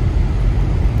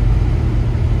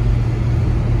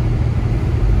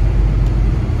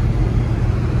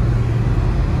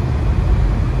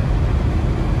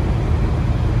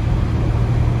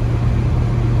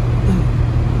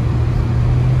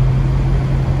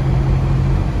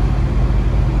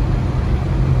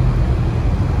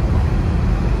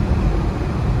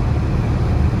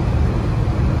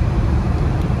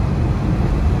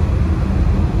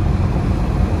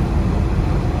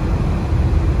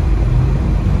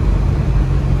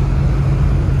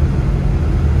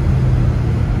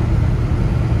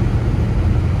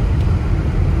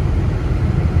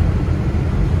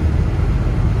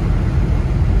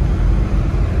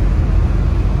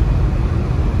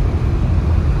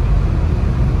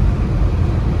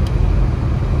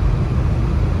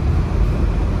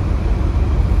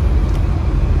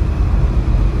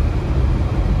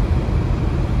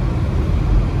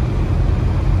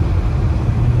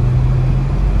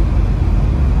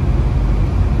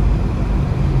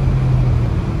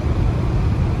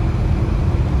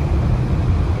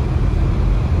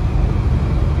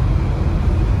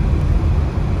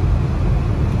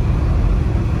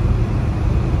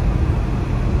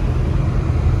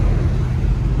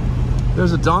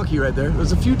 There's a donkey right there.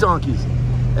 There's a few donkeys.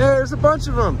 Hey, there's a bunch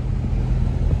of them.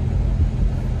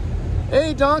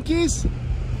 Hey, donkeys.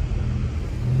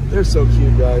 They're so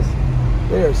cute, guys.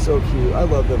 They are so cute. I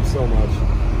love them so much.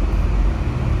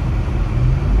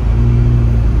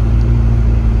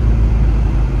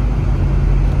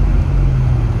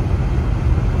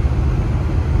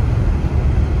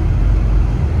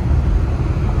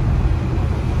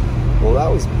 Well, that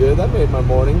was good. That made my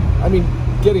morning. I mean,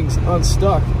 getting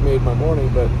unstuck made my morning,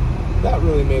 but that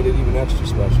really made it even extra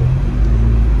special.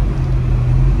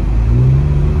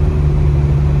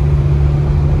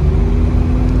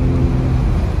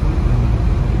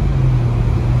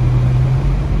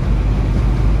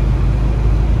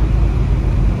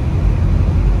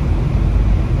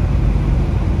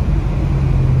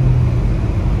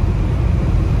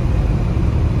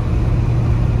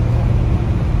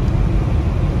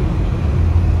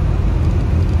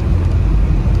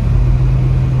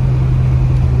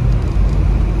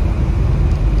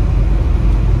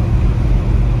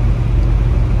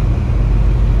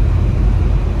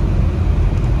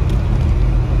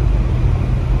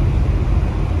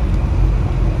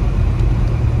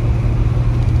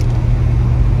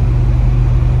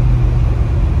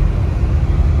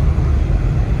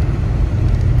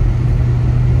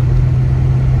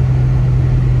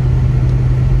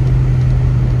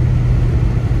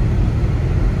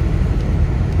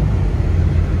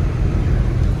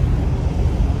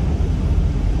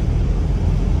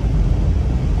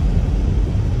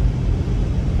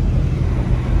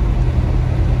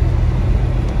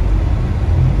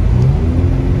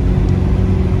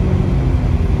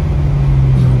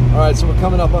 Alright, so we're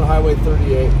coming up on Highway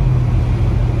 38.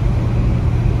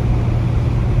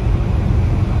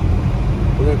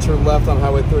 We're going to turn left on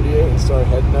Highway 38 and start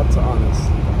heading up to Honest.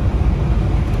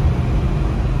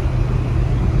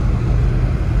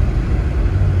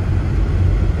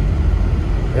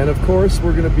 And of course,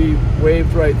 we're going to be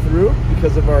waved right through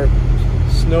because of our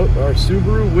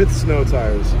Subaru with snow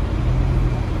tires.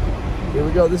 Here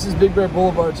we go. This is Big Bear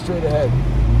Blvd straight ahead.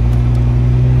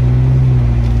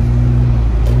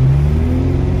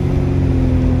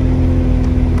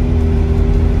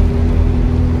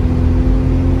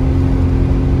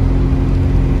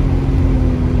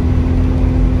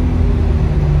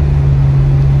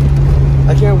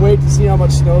 I can't wait to see how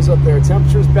much snow's up there.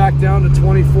 Temperature's back down to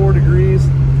 24 degrees.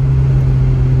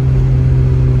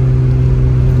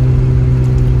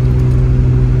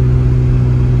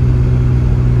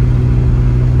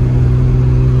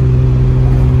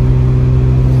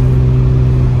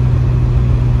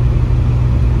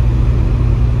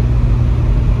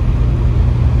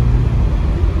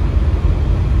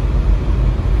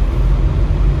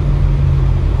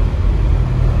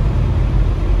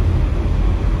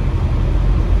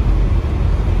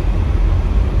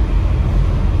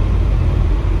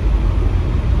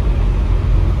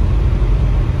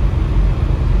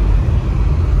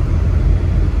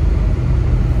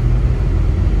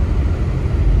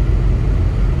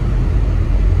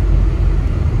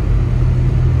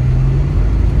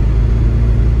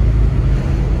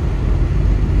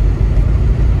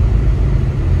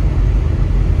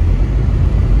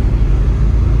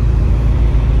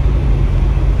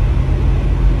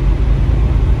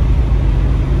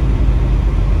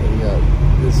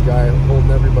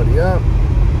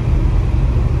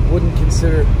 Wouldn't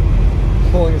consider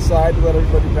pulling aside to let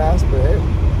everybody pass, but hey.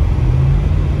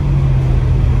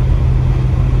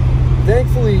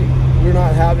 Thankfully, we're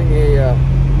not having a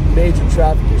major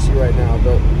traffic issue right now,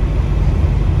 but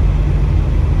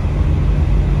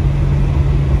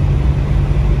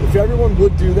if everyone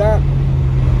would do that,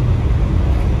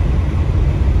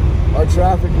 our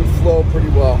traffic would flow pretty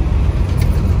well.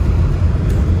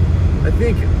 I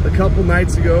think a couple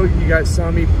nights ago, you guys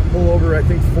saw me pull over, I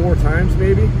think 4 times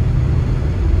maybe,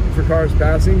 for cars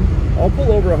passing. I'll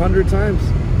pull over 100 times.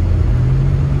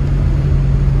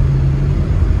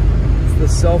 It's the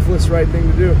selfless right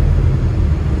thing to do.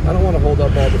 I don't want to hold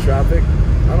up all the traffic.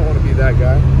 I don't want to be that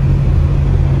guy.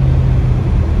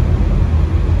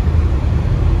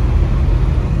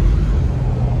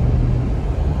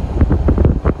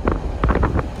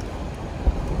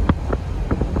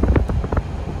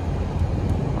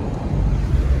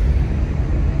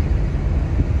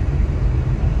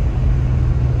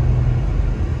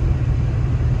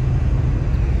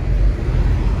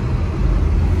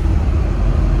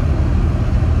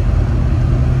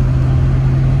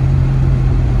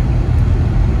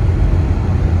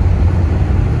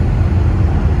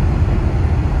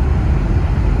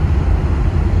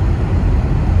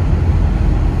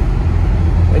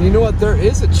 And you know what? There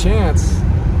is a chance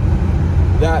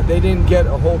that they didn't get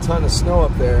a whole ton of snow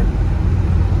up there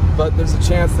but there's a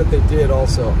chance that they did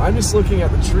also. I'm just looking at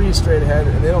the trees straight ahead,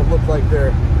 and they don't look like they're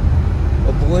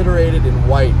obliterated in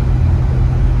white.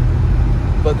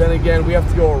 But then again, we have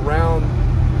to go around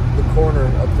the corner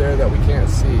up there that we can't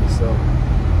see, so.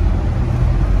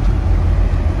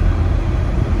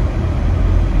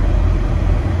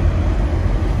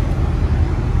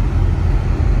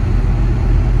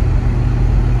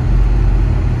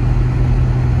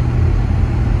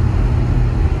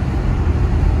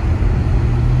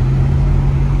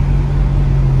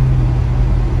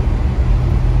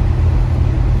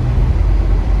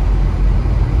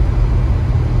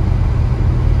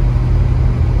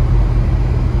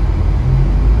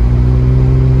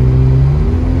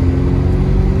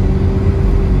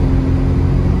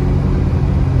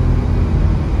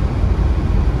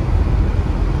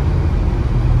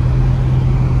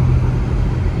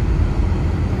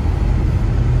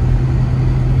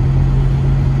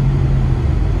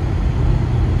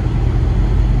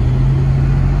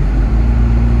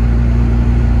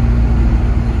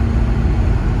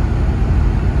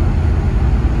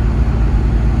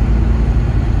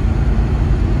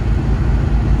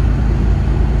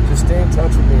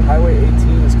 Highway 18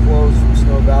 is closed from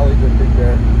Snow Valley to Big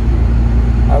Bear.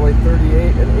 Highway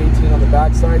 38 and 18 on the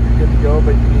backside, you're good to go,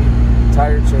 but you need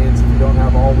tire chains if you don't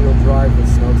have all-wheel drive with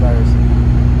snow tires.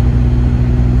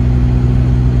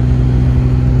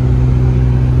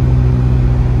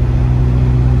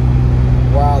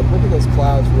 Wow, look at those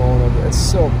clouds rolling over. It's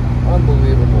so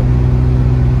unbelievable.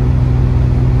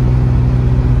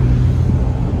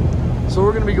 So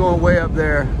we're going to be going way up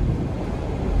there.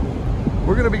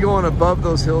 We're going to be going above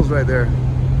those hills right there.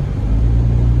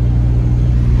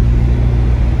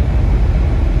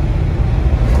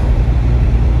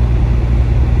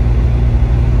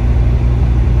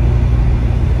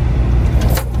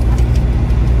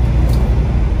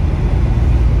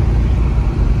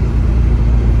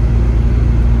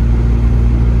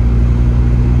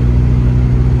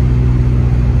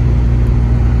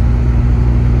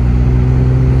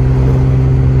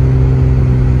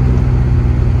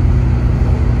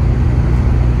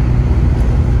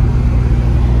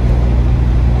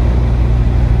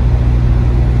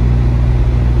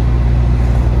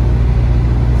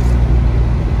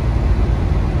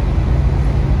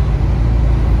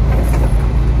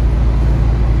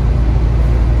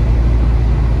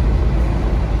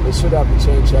 Should have the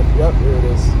chain check. Yep, here it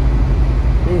is.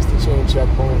 Here's the chain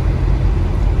checkpoint.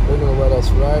 They're going to let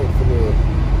us right through.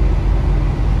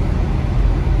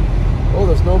 Oh,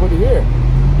 there's nobody here.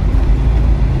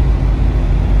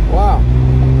 Wow.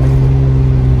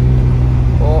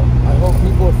 Well, I hope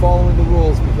people are following the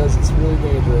rules because it's really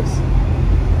dangerous.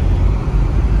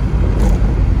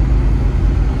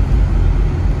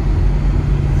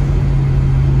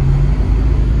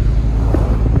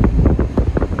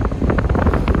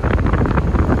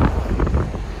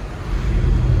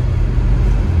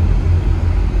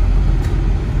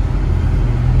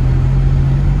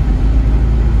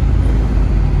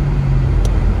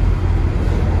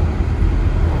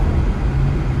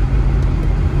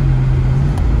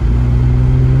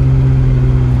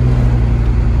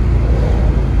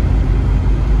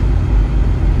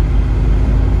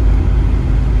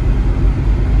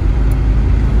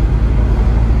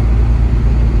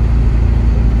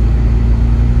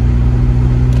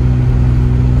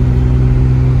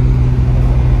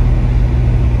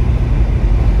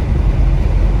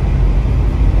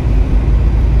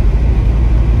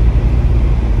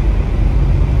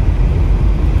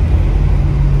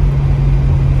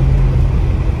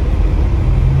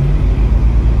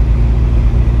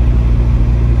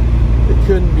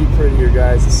 Couldn't be prettier,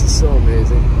 guys. This is so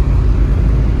amazing.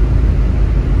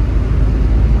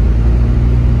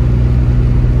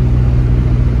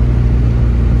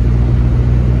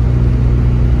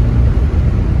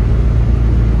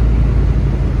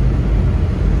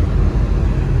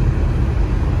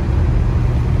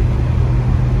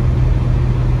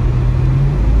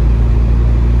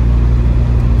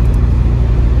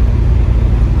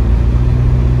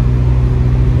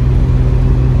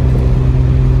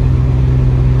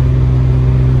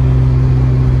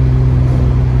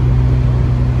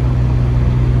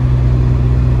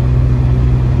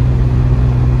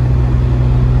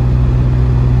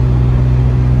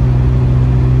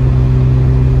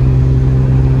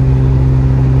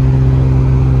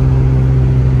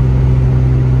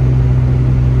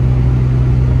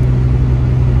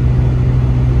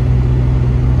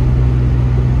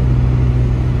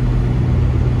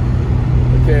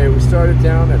 Started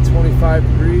down at 25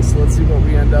 degrees, so let's see what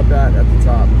we end up at the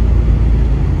top.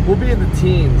 We'll be in the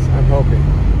teens, I'm hoping.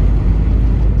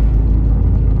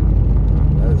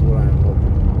 That is what I'm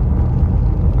hoping.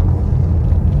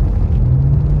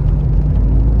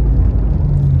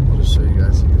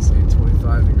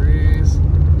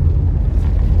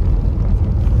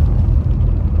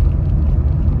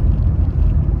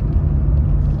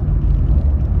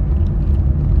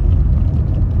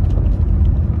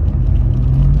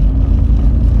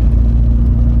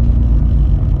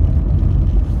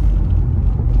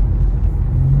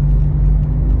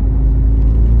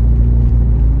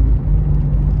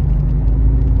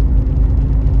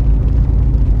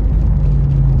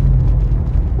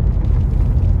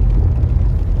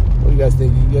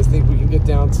 think we can get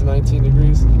down to 19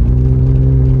 degrees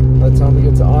by the time we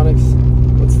get to Onyx.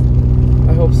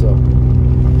 I hope so.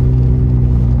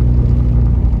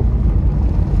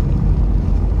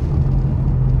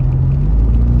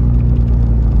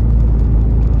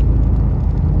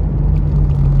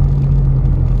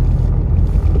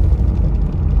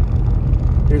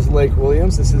 Here's Lake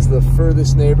Williams. This is the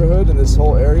furthest neighborhood in this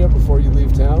whole area before you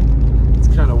leave town.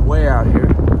 It's kind of way out here.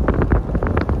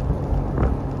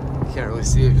 You can't really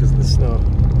see it because of the snow.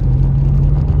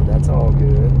 But that's all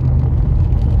good.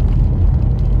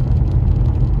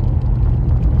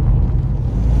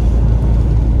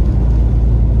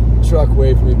 Truck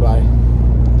waved me by.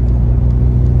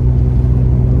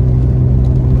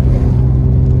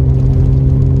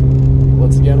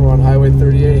 Once again, we're on Highway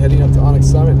 38 heading up to Onyx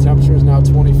Summit. Temperature is now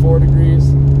 24 degrees.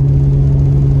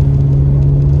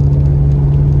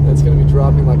 It's going to be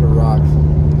dropping like a rock.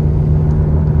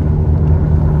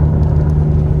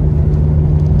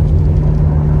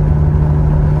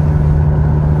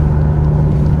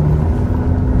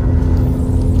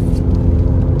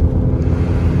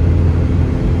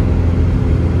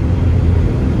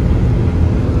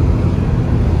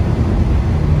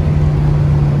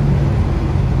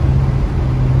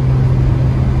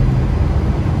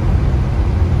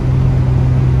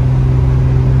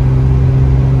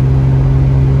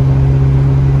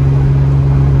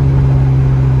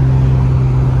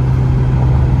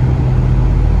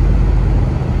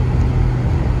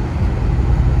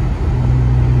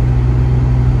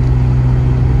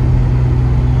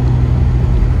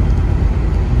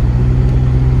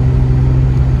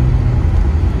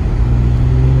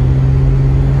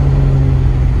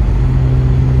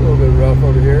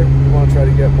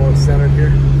 Centered here.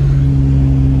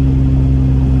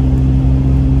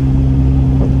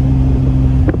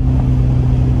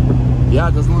 Yeah,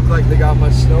 it doesn't look like they got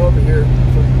much snow over here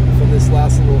from this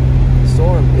last little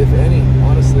storm, if any,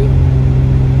 honestly.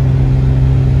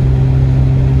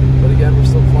 But again, we're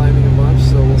still climbing a bunch,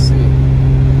 so we'll see.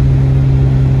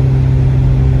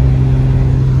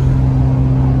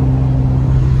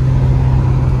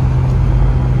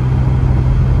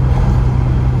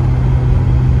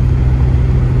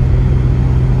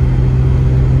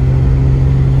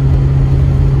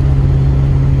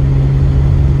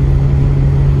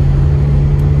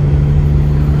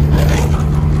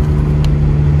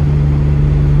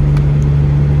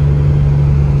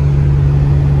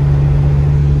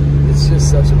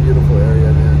 Such a beautiful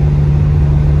area,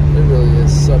 man. It really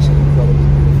is such an incredibly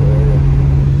beautiful area.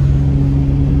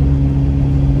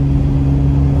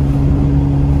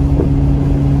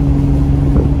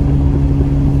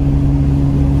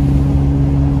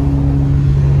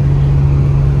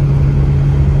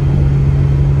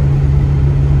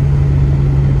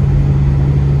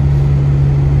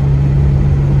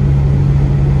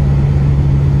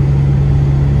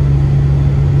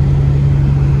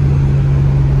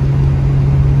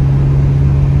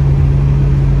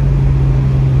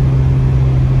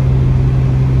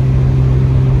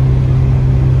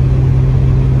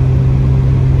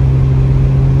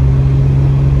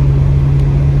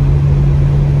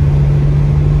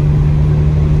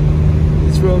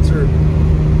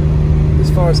 As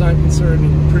far as I'm concerned,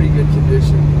 in pretty good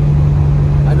condition.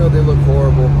 I know they look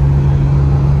horrible,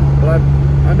 but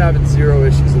I'm having zero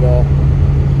issues at all.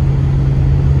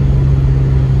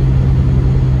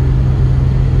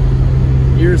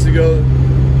 Years ago,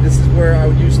 this is where I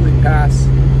would usually pass a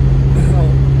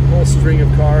whole string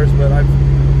of cars, but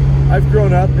I've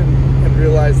grown up and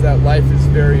realized that life is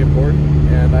very important,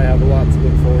 and I have a lot to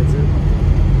look forward to.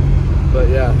 But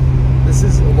yeah. This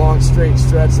is a long, straight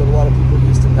stretch that a lot of people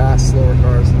use to pass slower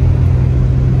cars.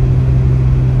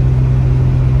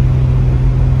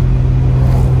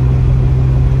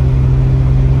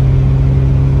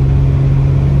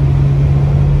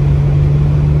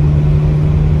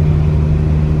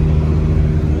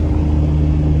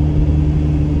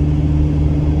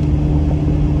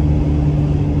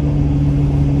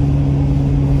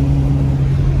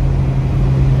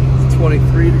 It's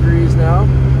 23 degrees now.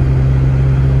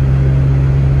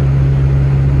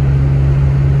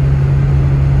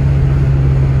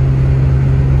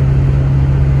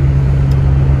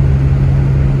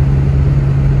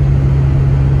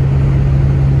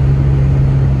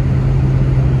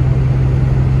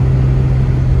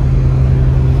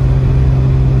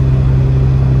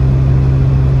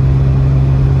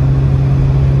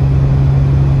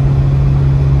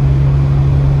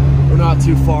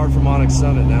 Too far from Onyx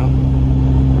Summit now.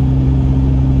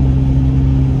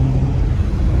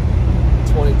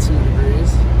 22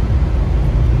 degrees.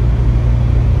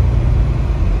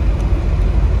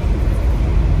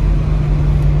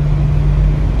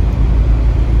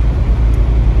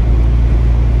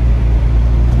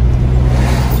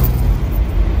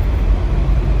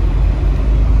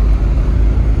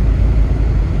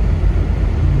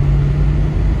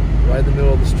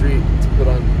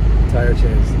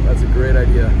 great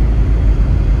idea.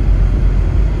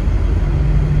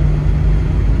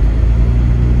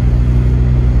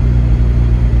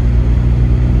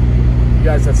 You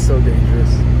guys, that's so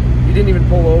dangerous. You didn't even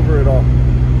pull over at all.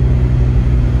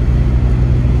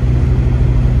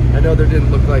 I know there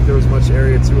didn't look like there was much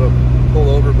area to pull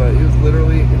over, but he was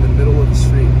literally in the middle of the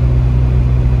street.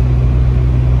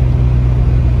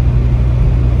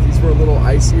 If these were a little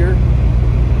icier,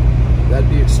 that'd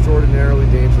be extraordinarily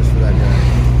dangerous for that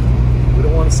guy. We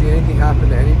don't want to see anything happen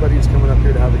to anybody who's coming up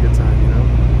here to have a good time, you know?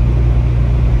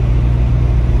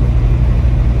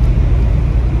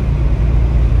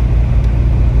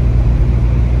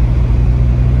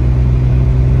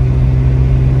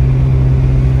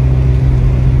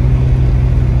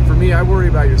 I worry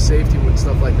about your safety when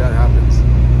stuff like that happens.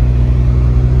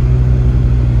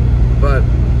 But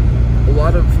a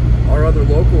lot of our other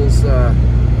locals,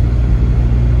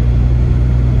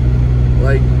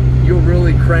 like, you'll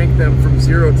really crank them from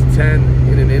 0 to 10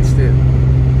 in an instant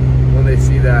when they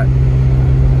see that.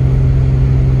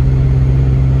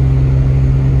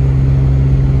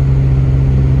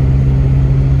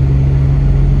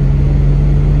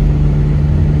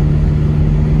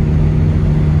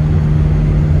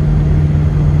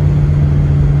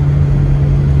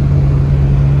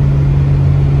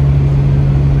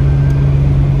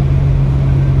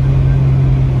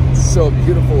 So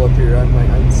beautiful up here.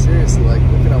 I'm seriously, like,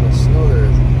 look at how much snow there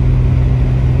is.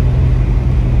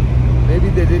 Maybe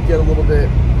they did get a little bit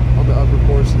on the upper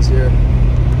portions here.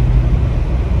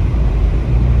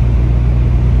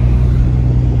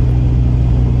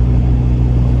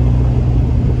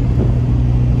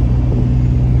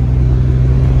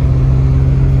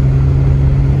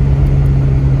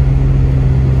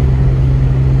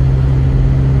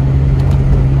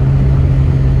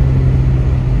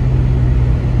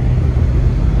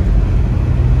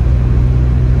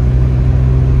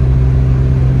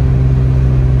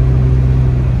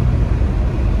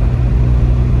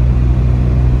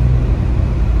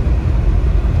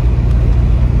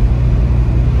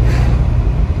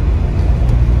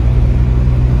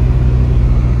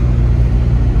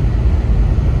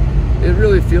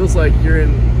 Feels like you're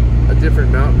in a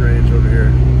different mountain range over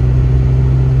here.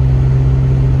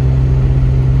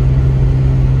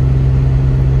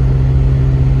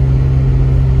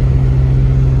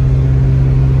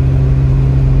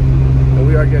 And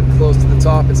we are getting close to the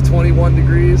top. It's 21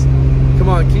 degrees. Come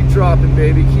on, keep dropping,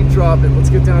 baby. Keep dropping. Let's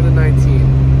get down to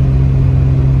 19.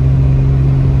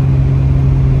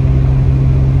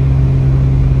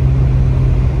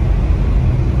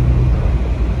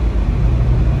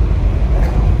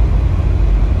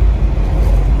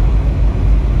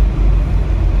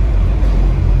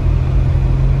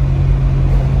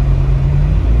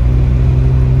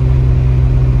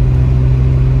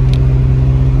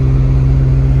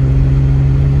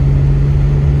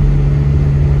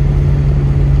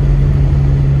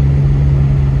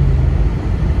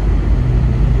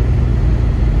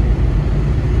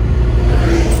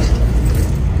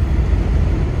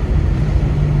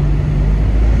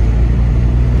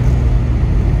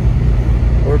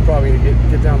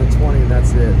 Get down to 20 and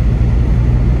that's it.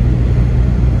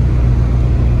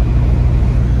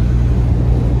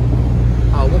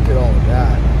 Oh, look at all of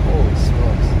that. Holy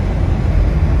smokes.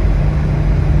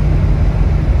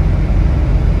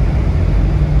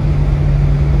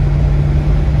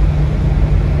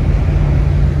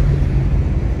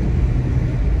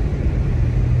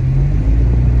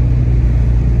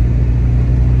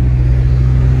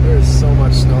 There's so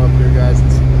much snow up here, guys.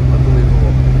 It's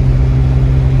unbelievable.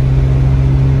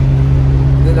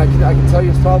 Then I can tell you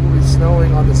it's probably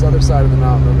snowing on this other side of the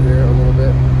mountain over here a little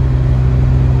bit.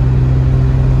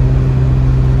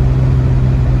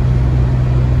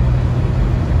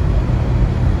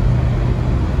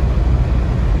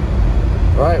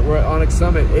 All right, we're at Onyx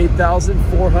Summit,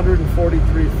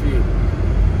 8,443 feet.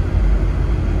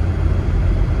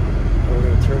 And we're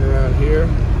gonna turn around here.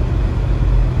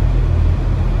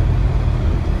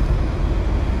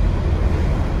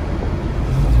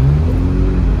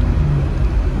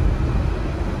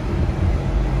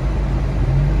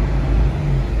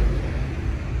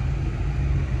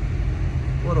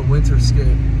 What a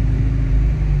winterscape.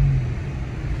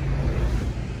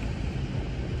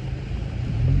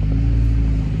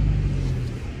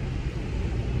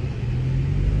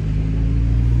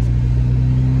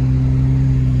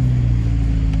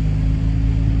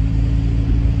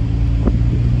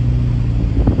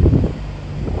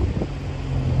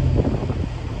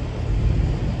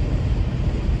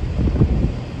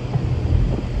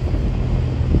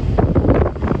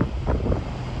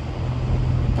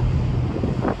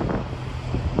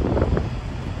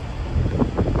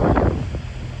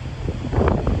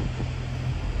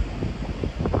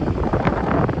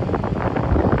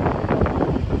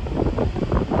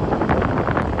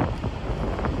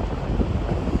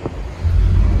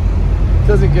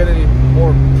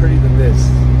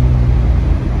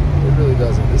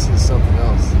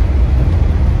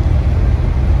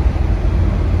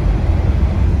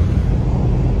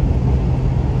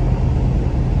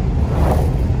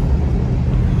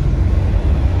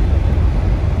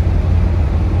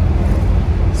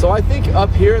 So I think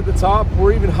up here at the top,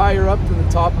 we're even higher up than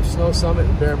the top of Snow Summit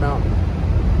and Bear Mountain,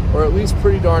 or at least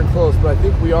pretty darn close, but I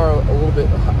think we are a little bit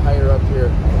higher up here.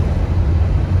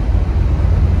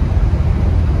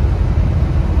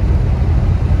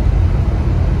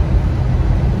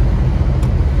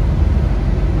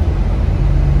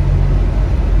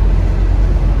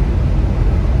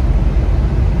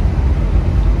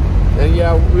 And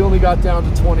yeah, we only got down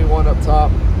to 21 up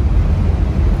top.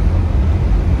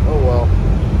 Oh well,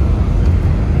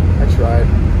 I tried.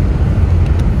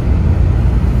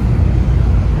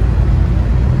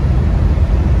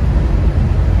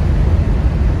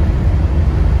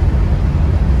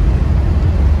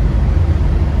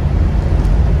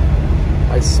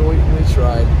 I certainly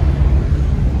tried.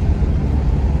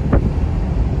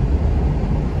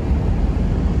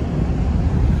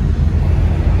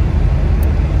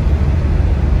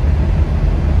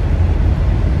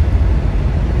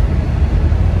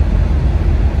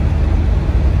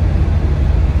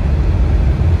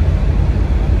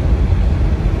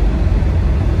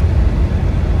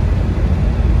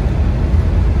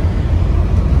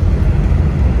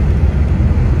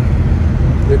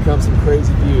 Comes some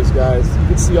crazy views, guys. You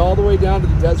can see all the way down to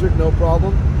the desert, no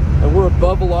problem, and we're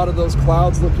above a lot of those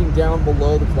clouds, looking down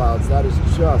below the clouds. That is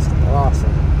just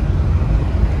awesome.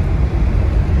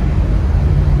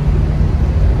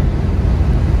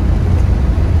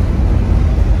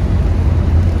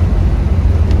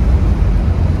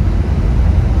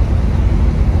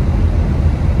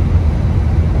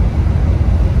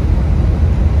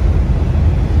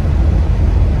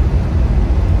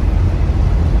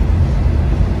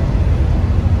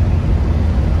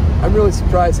 I'm really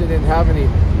surprised they didn't have any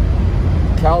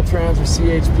Caltrans or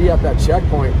CHP at that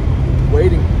checkpoint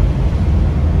waiting.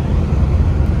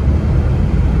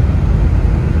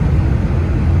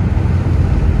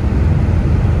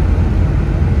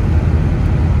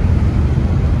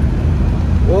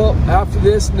 Well, after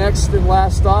this, next and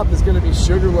last stop is going to be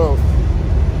Sugarloaf.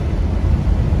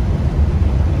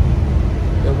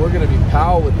 And we're going to be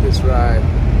pow with this ride.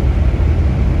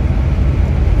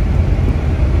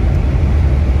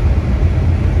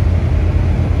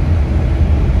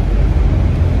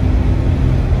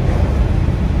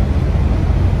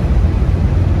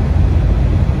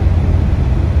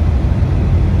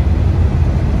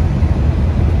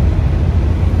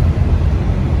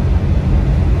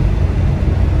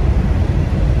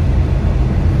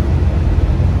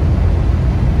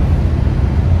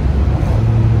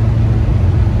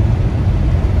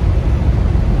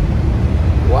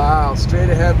 Straight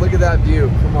ahead, look at that view.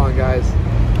 Come on, guys.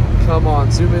 Come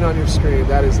on, zoom in on your screen.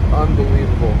 That is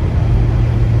unbelievable.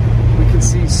 We can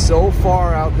see so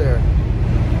far out there.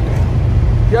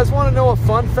 You guys want to know a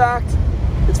fun fact?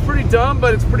 It's pretty dumb,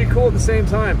 but it's pretty cool at the same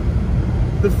time.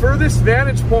 The furthest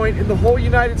vantage point in the whole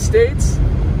United States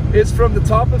is from the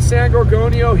top of San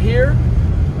Gorgonio here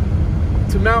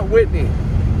to Mount Whitney,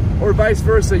 or vice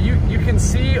versa. You can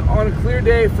see on a clear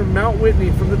day from Mount Whitney,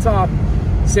 from the top,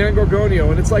 San Gorgonio,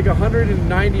 and it's like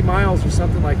 190 miles or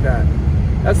something like that.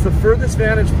 That's the furthest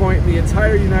vantage point in the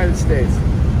entire United States.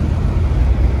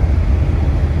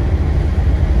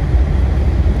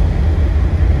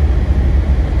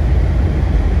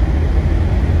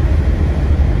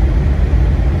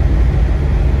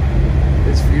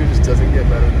 This view just doesn't get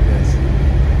better than this.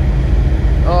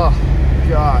 Oh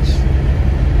gosh.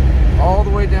 All the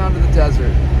way down to the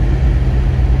desert.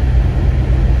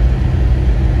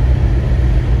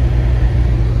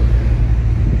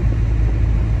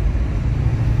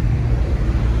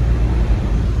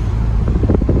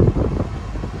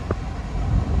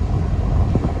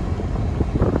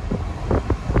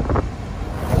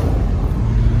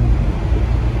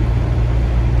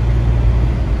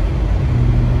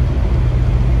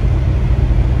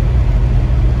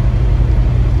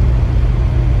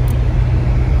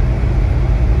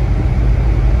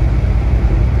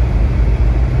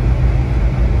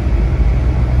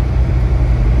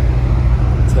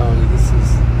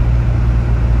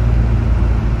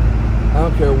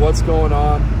 What's going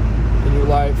on in your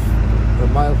life or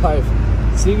my life,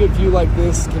 seeing a view like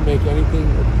this can make anything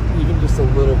even just a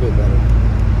little bit better,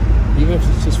 even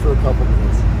if it's just for a couple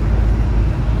minutes.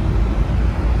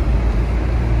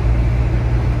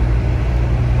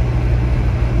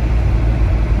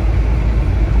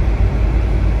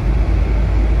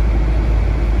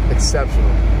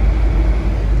 Exceptional.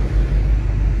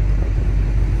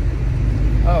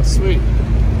 Oh, sweet.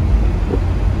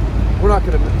 We're not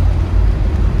gonna.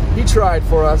 He tried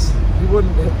for us. He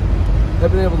wouldn't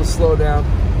have been able to slow down.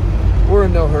 We're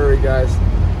in no hurry, guys.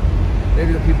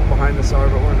 Maybe the people behind us are,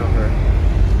 but we're in no hurry.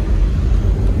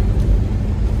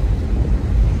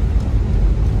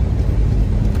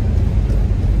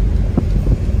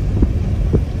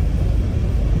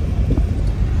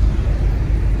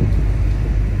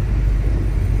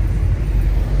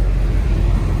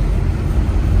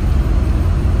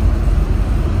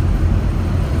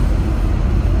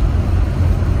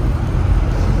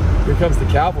 comes the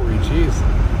cavalry,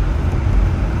 jeez.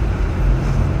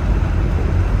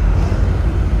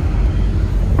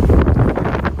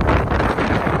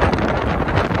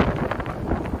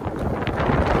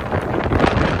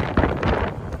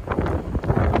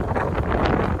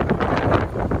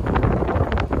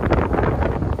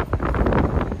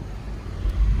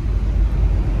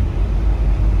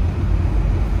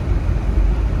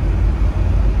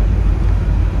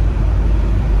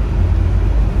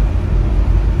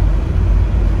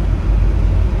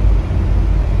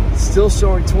 Still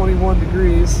showing 21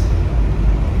 degrees,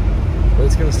 but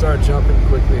it's going to start jumping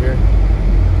quickly here.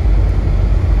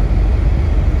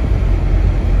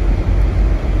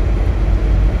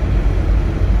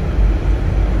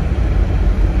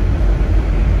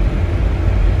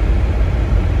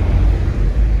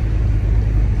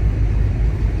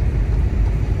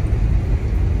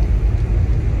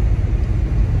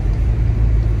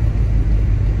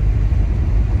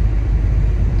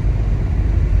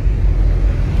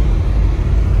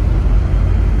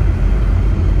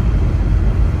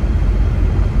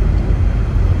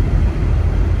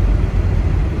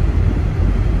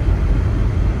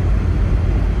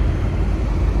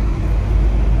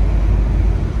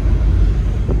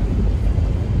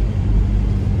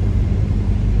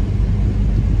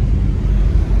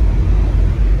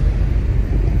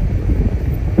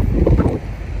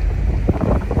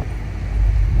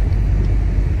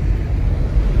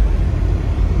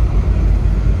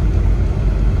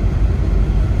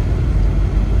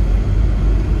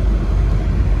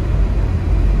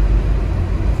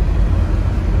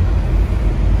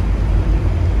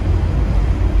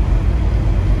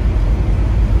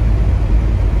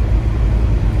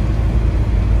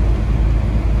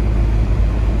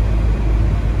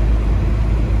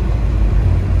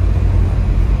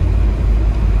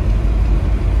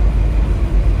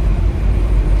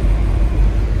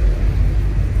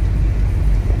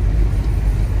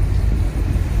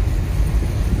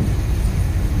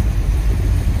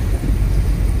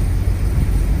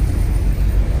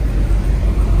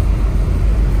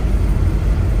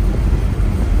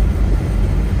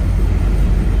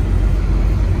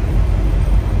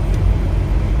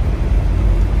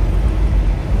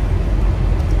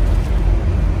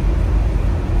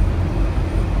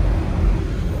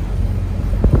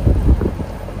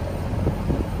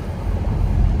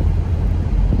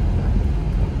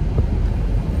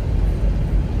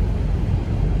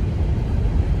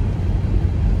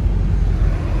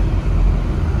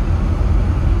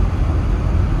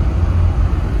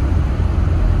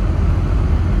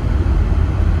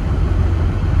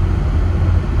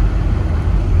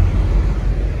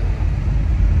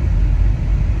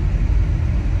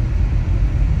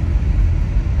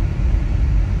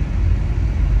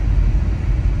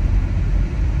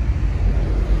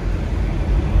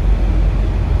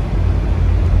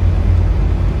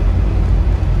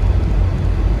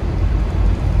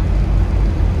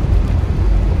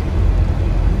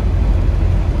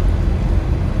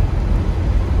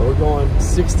 Going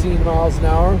 16 miles an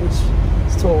hour, which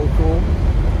is totally cool.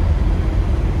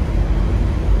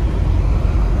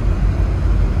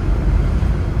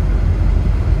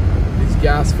 These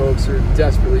gas folks are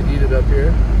desperately needed up here.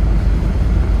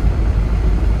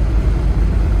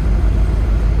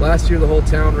 Last year the whole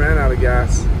town ran out of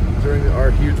gas during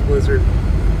our huge blizzard,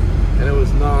 and it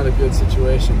was not a good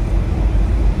situation.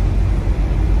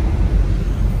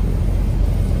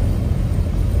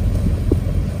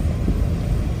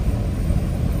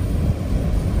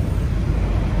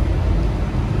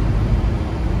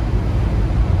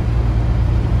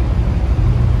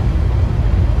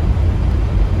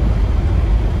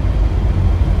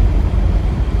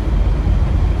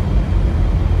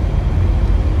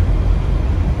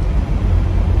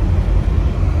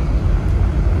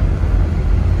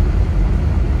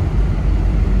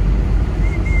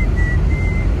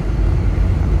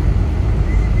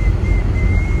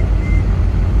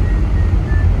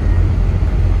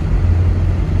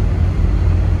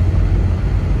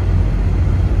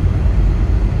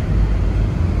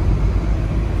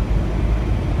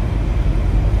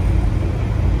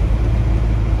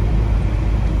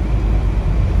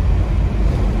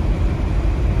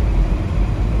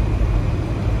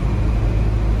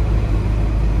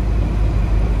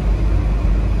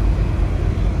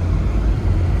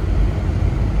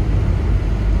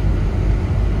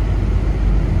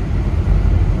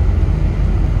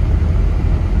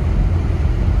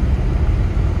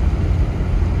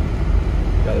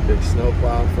 big snow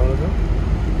plow in front of him.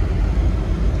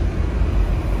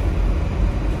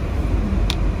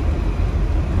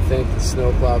 Thank the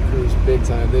snowplow crews big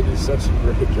time. They do such a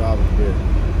great job up here.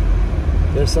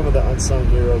 There's some of the unsung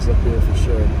heroes up here for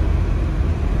sure.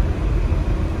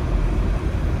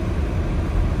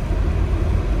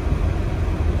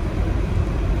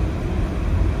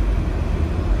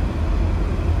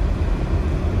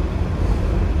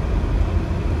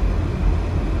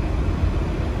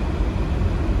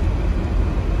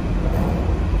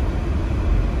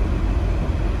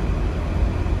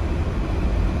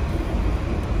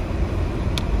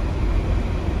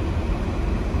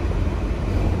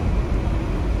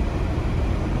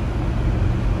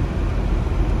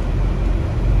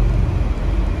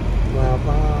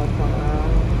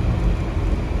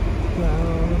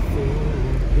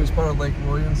 Lake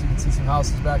Williams. You can see some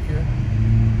houses back here.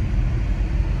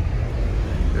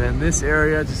 And this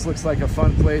area just looks like a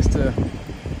fun place to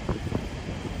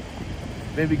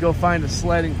maybe go find a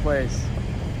sledding place.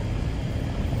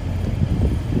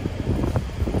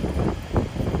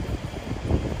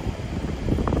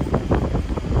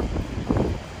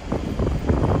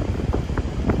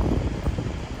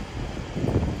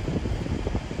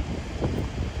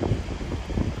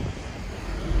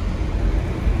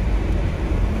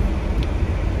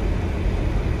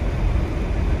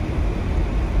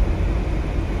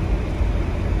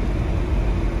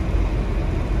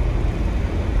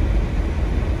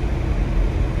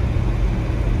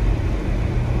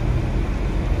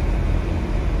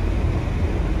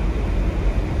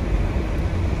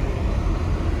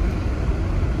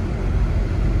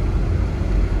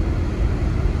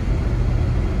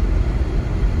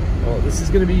 This is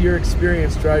going to be your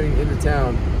experience driving into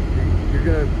town. You're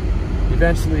going to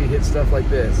eventually hit stuff like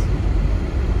this.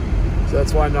 So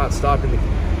that's why I'm not stopping the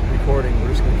recording. We're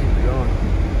just going to keep it going.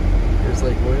 Here's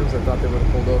Lake Williams. I thought they would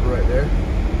have pulled over right there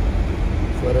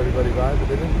to let everybody by, but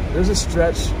they didn't. There's a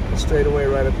stretch, a straightaway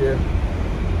right up here.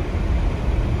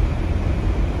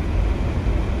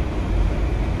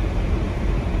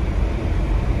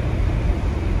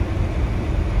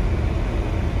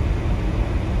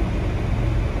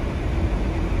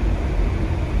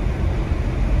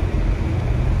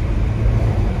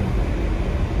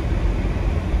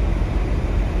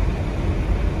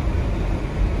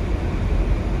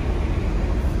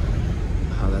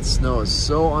 Snow is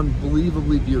so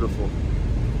unbelievably beautiful.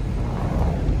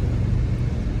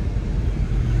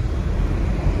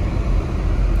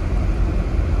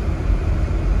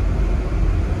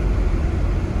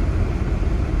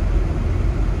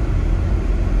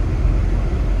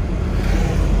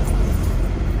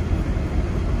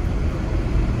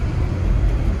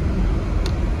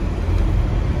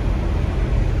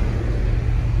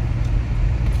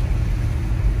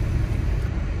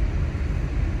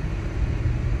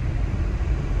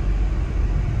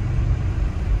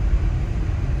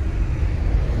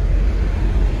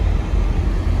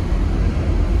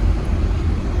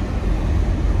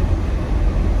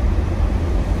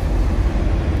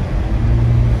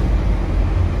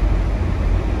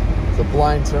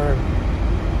 Blind turn.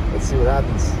 Let's see what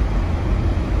happens.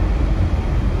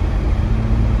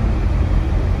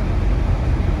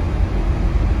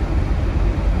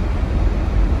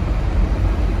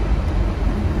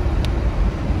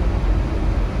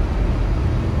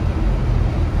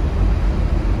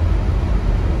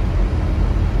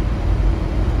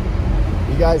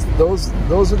 You guys,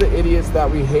 those are the idiots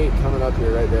that we hate coming up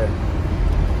here right there.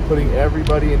 Putting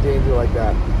everybody in danger like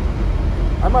that.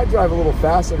 I might drive a little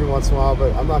fast every once in a while,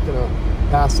 but I'm not going to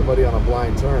pass somebody on a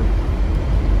blind turn.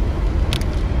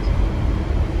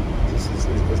 This is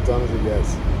as dumb as it gets.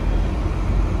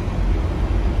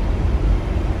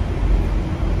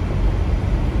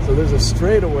 So there's a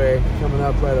straightaway coming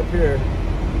up right up here,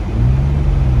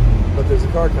 but there's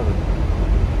a car coming.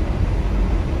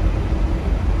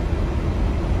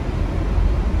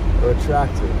 Or a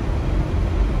tractor.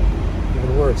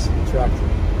 Even worse, a tractor.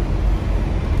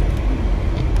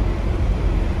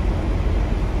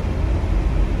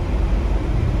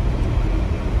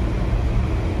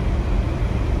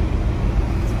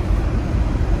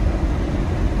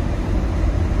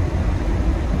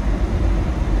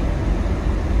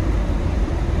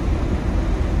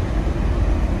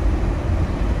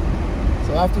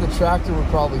 After the tractor, we're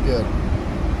probably good.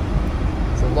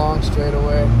 It's a long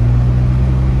straightaway.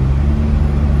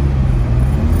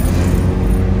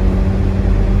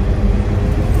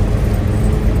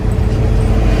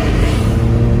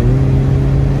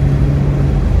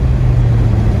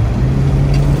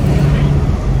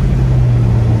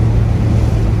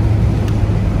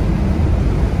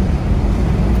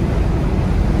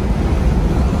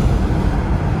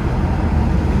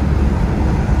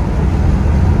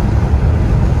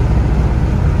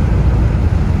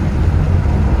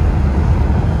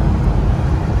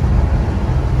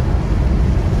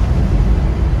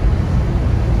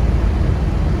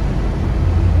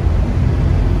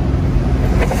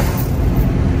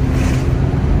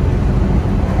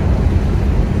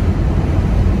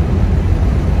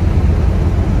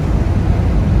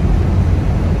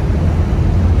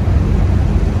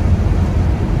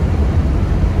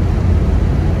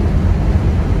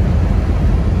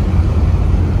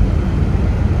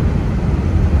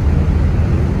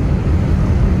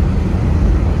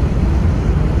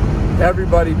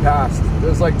 Everybody passed.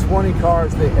 There's like 20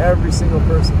 cars. Every single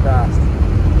person passed.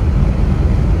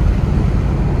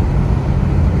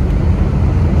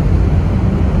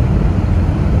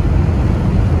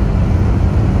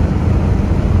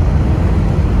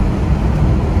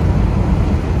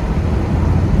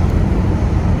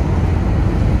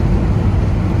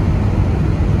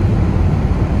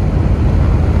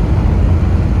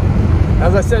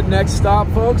 As I said, next stop,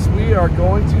 folks, we are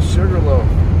going to Sugarloaf.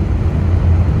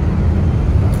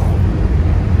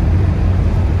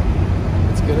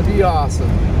 It's gonna be awesome.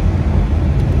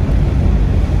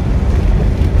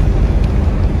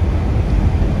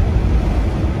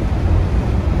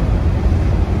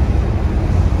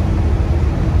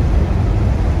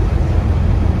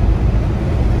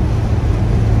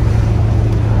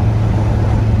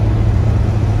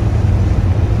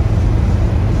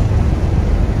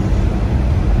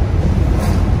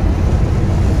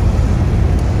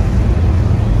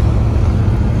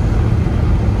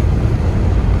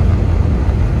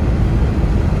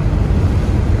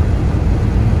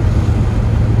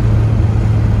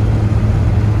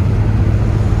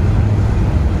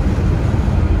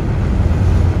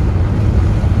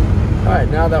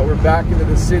 Now that we're back into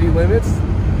the city limits,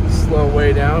 slow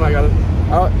way down. I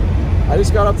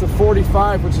just got up to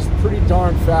 45, which is pretty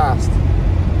darn fast.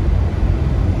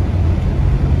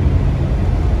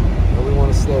 Now we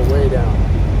want to slow way down.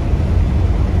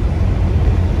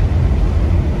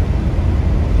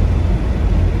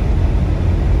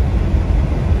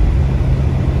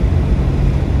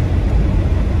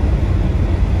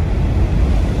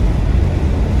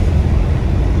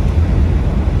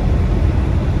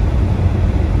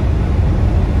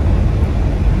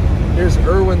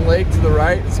 Lake to the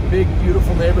right. It's a big,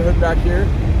 beautiful neighborhood back here,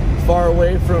 far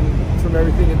away from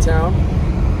everything in town.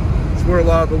 It's where a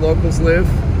lot of the locals live,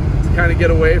 to kind of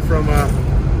get away from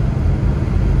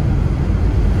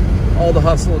all the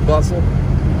hustle and bustle.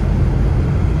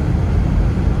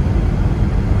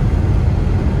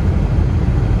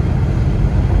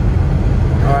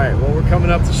 All right, well, we're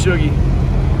coming up to Shuggy.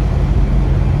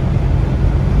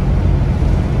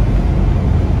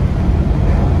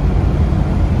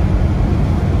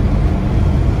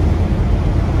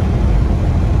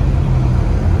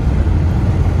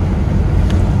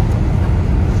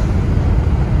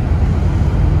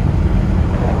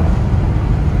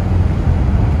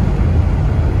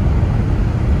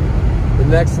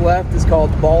 Next left is called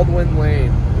Baldwin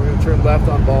Lane. We're going to turn left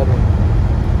on Baldwin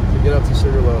to get up to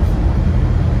Sugarloaf.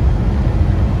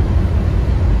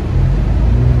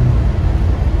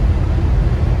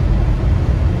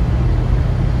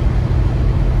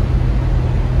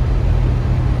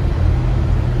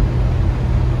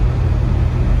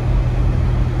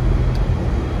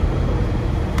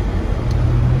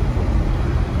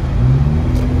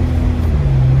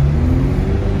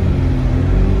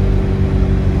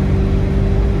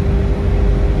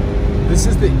 This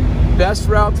is the best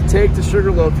route to take to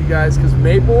Sugarloaf, you guys, because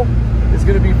Maple is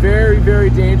going to be very,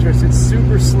 very dangerous. It's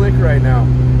super slick right now.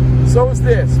 So is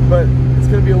this, but it's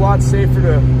going to be a lot safer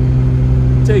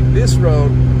to take this road.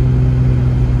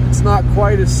 It's not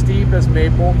quite as steep as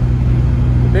Maple.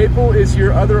 Maple is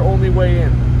your other only way in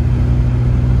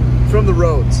from the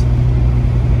roads.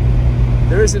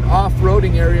 There is an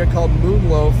off-roading area called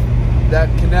Moonloaf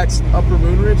that connects Upper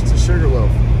Moonridge to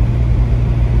Sugarloaf.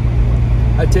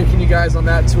 I've taken you guys on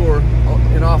that tour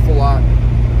an awful lot.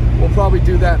 We'll probably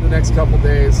do that in the next couple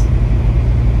days.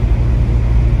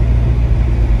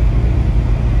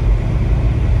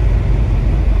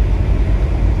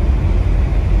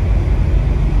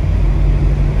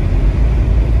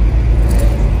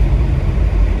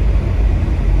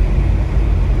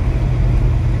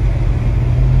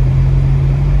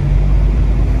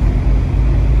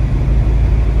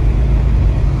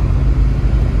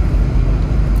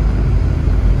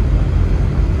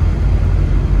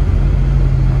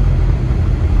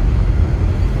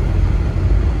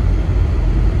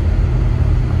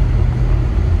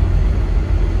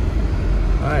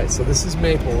 So this is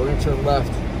Maple. We're going to turn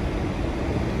left.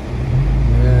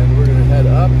 And we're going to head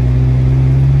up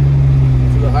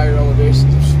to the higher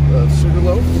elevations of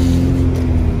Sugarloaf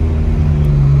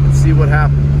and see what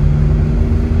happens.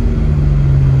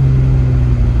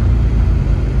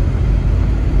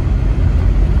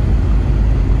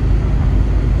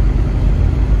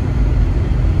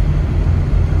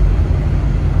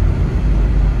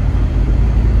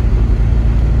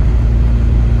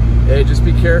 Hey, just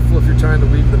be careful if you're trying to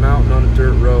leave the mountain on a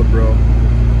dirt road, bro.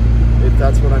 If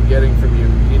that's what I'm getting from you,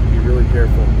 you need to be really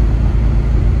careful.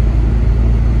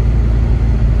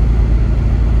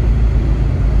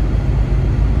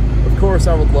 Of course,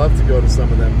 I would love to go to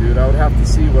some of them, dude. I would have to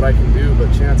see what I can do,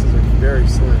 but chances are very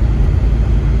slim.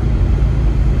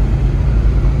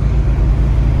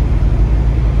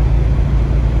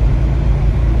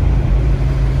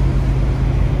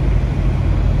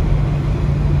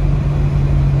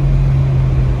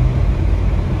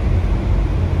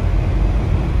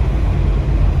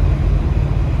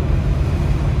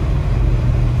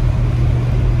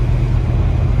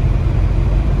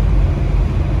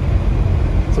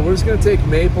 We're just gonna take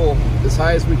Maple as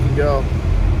high as we can go.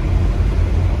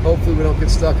 Hopefully we don't get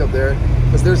stuck up there,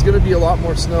 because there's gonna be a lot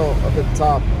more snow up at the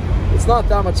top. It's not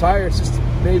that much higher, it's just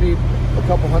maybe a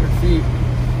couple hundred feet,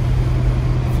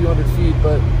 a few hundred feet,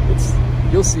 but it's,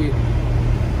 you'll see.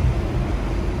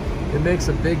 It makes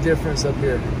a big difference up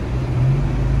here.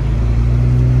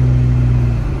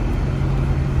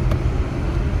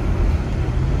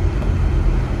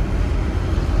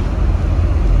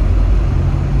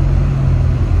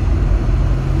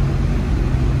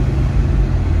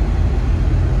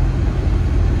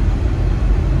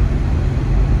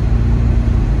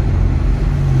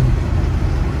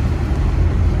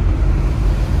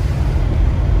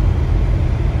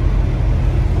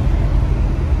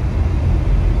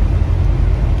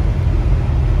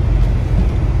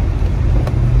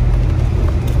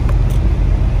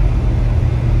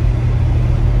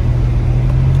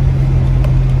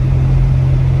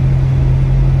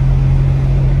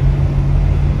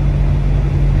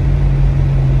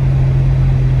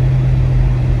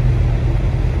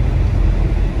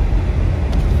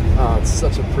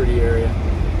 Such a pretty area.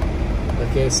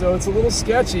 Okay, so it's a little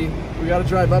sketchy. We got to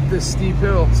drive up this steep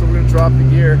hill, so we're going to drop the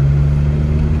gear.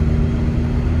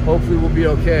 Hopefully we'll be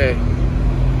okay.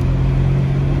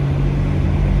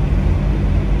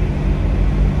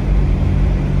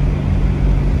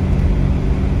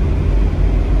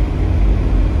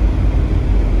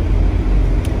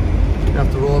 We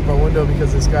have to roll up our window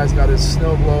because this guy's got his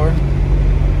snow blower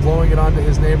blowing it onto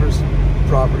his neighbor's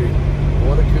property.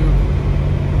 What a coup.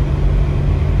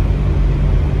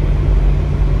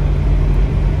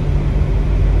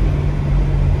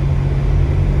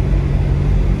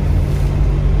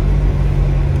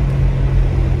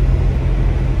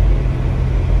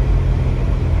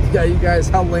 Yeah, you guys,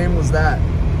 how lame was that?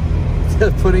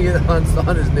 Putting it on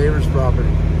his neighbor's property.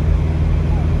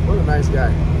 What a nice guy.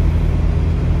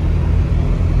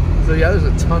 So yeah, there's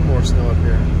a ton more snow up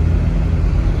here.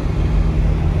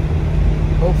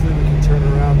 Hopefully we can turn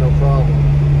around no problem.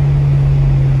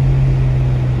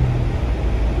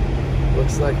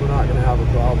 Looks like we're not gonna have a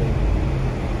problem.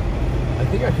 I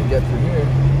think I can get through here.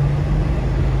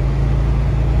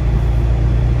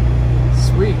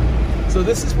 Sweet. So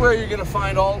this is where you're gonna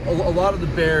find a lot of the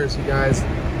bears, you guys.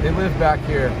 They live back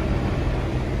here.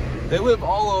 They live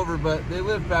all over, but they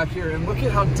live back here. And look at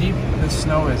how deep this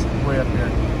snow is way up here.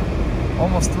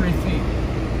 Almost 3 feet.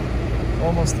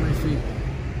 Almost 3 feet.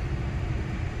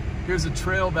 Here's a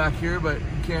trail back here, but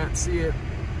you can't see it.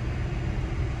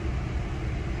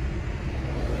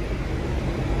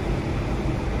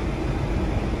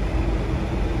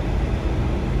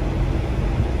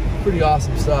 Pretty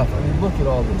awesome stuff. I mean, look at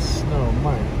all this snow,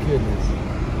 my goodness.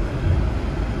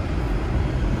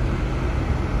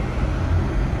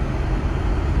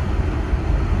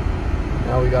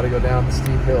 Now we got to go down the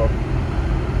steep hill.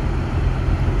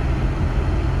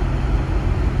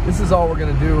 This is all we're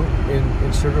going to do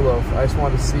in Sugarloaf. I just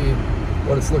wanted to see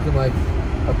what it's looking like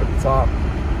up at the top.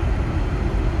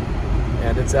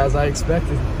 And it's as I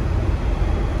expected.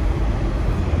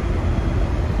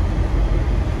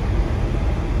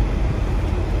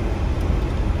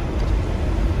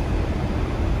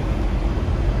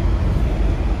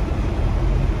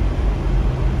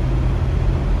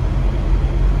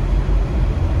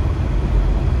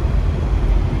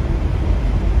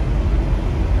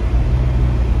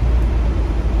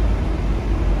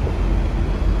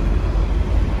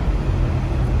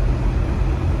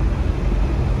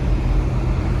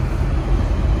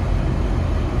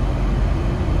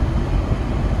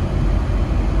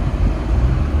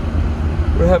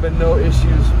 We're having no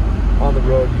issues on the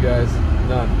road, you guys.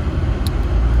 None.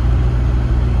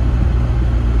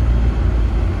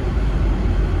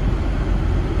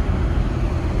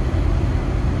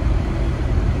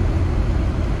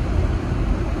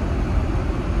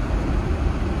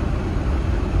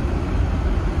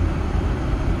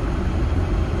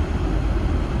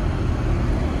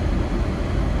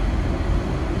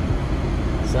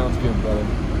 Sounds good, brother.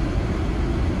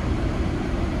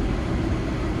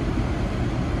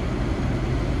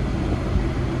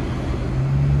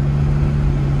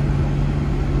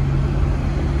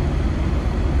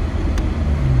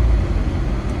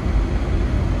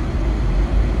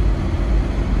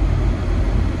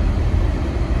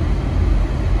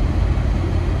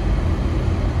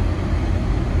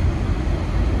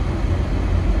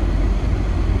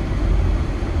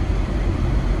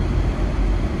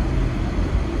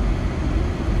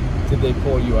 they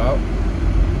pull you out.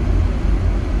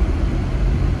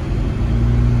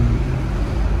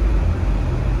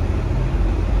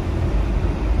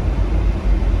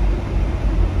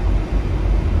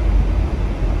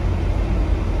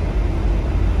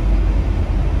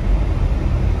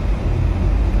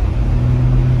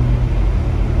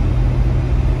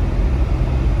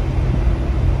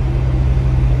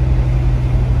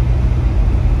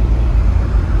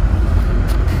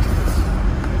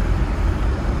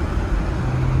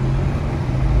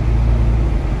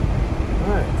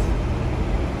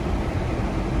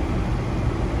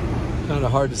 Kind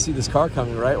of hard to see this car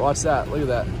coming, right? Watch that. Look at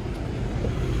that.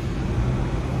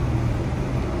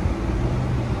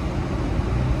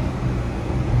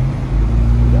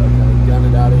 Gotta kind of gun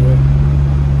it out of here.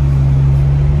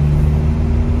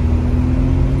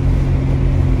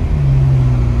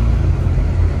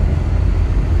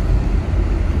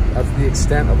 That's the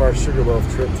extent of our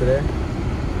Sugarloaf trip today.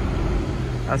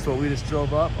 That's what we just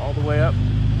drove up, all the way up.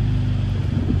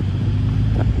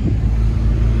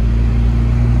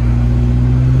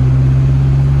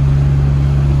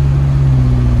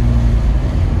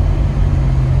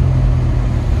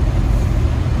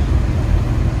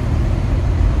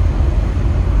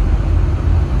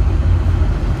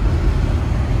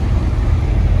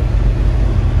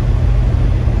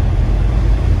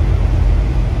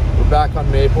 Back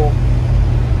on Maple.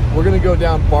 We're gonna go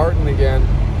down Barton again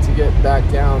to get back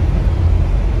down.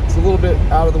 It's a little bit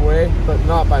out of the way, but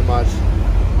not by much.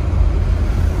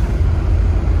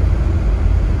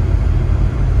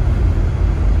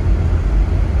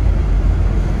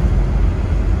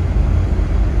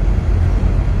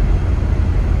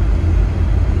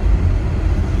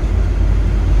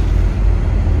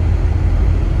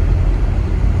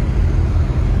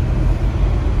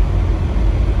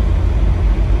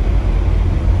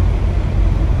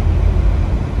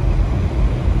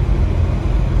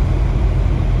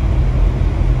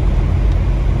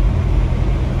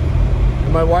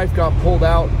 My wife got pulled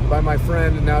out by my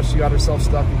friend and now she got herself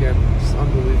stuck again. It's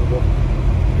unbelievable.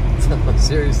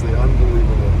 Seriously,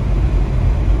 unbelievable.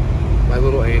 My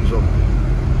little angel.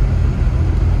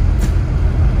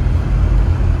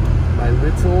 My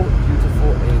little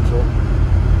beautiful angel.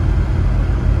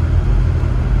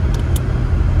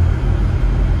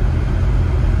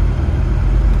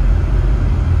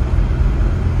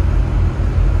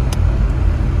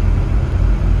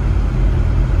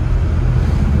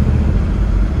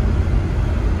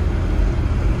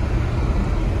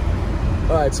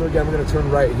 Alright, so again, we're going to turn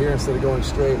right here instead of going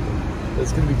straight.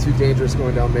 It's going to be too dangerous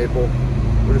going down Maple.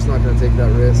 We're just not going to take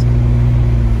that risk.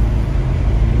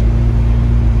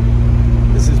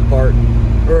 This is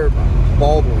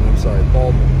Baldwin, I'm sorry,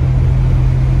 Baldwin.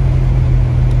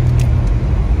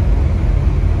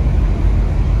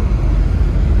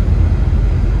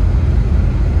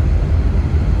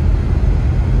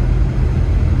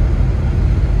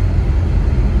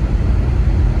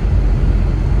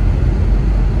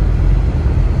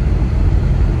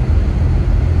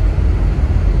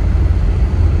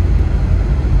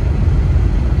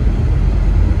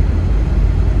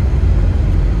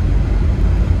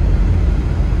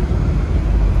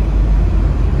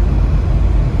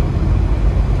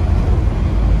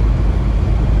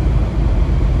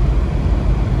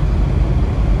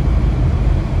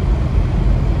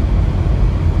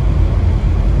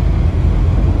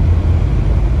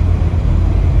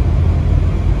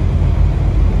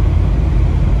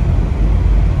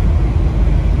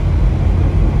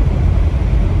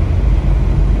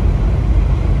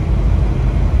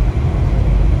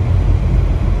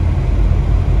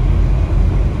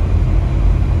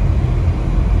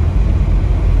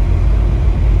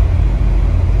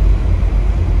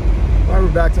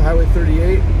 Back to Highway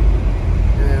 38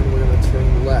 and we're going to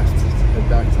turn left to head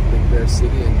back to Big Bear City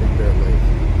and Big Bear Lake.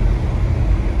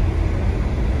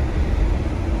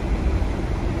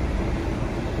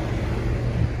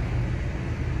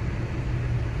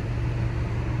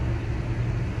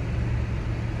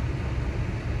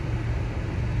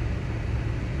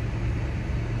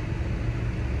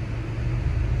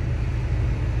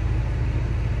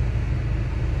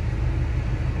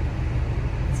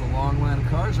 It's a long line of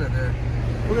cars right there.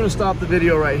 We're going to stop the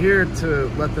video right here to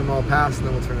let them all pass and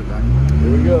then we'll turn it back.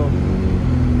 Here we go.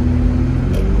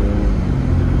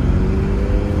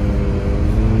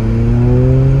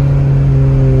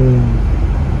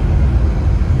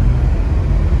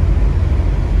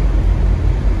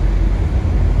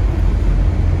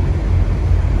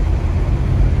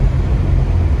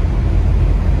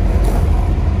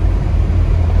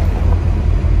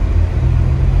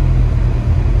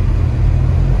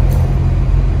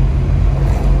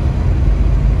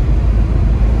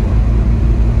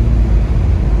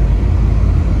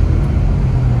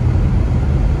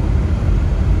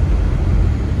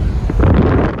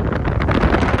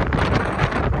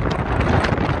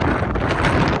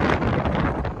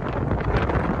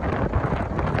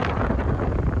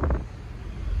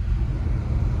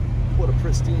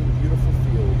 pristine, beautiful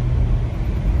field.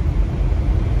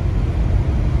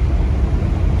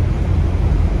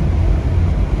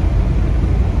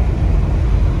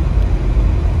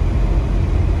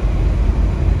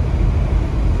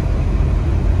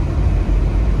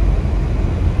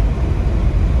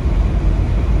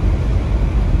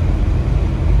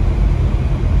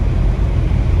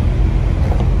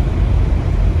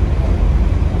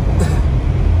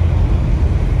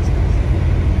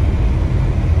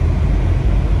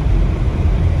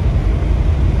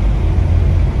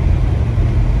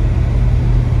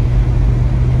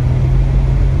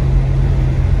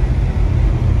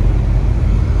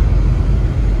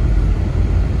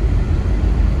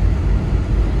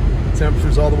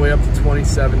 Temperature's all the way up to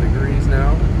 27 degrees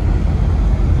now.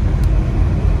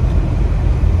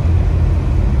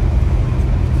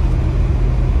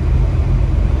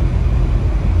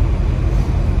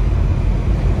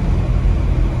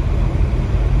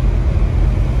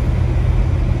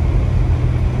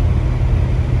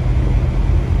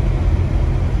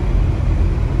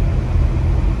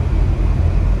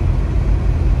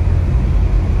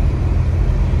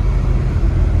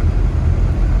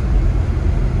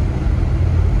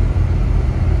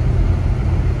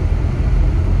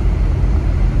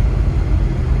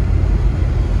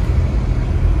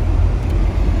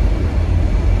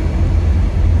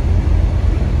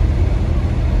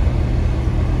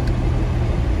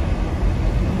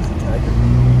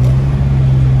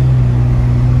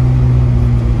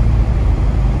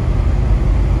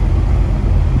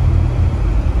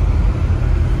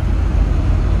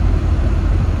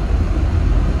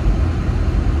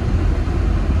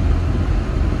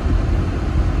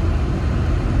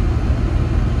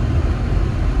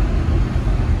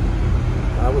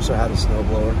 I wish I had a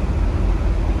snowblower.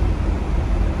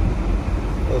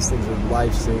 Those things are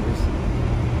lifesavers.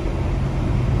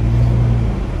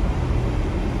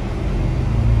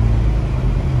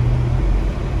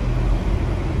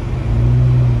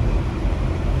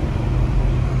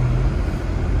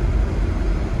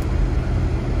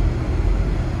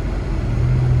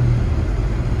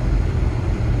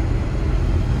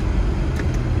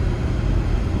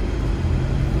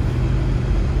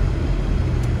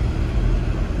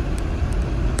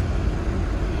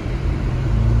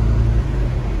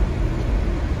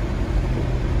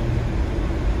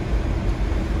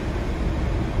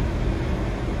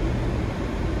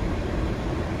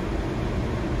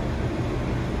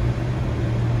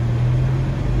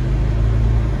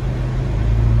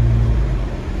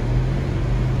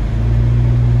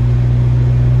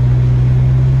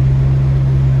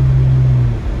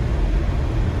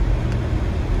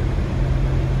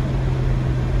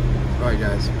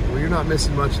 Guys, well, you're not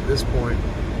missing much at this point,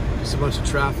 just a bunch of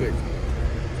traffic.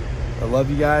 I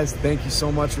love you guys. Thank you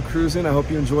so much for cruising. I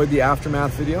hope you enjoyed the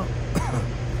aftermath video.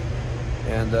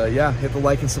 And yeah, hit the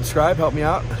like and subscribe, help me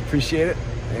out, appreciate it.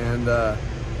 And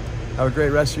have a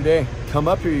great rest of your day. Come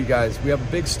up here, you guys. We have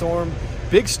a big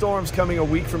storm's coming a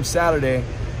week from Saturday,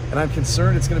 and I'm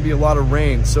concerned it's going to be a lot of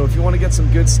rain. So if you want to get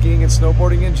some good skiing and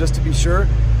snowboarding in, just to be sure,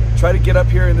 try to get up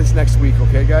here in this next week,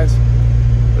 okay guys?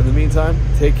 In the meantime,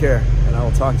 take care, and I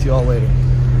will talk to you all later.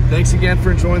 Thanks again for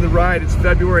enjoying the ride. It's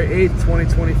February 8th,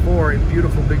 2024 in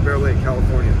beautiful Big Bear Lake,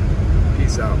 California.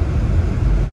 Peace out.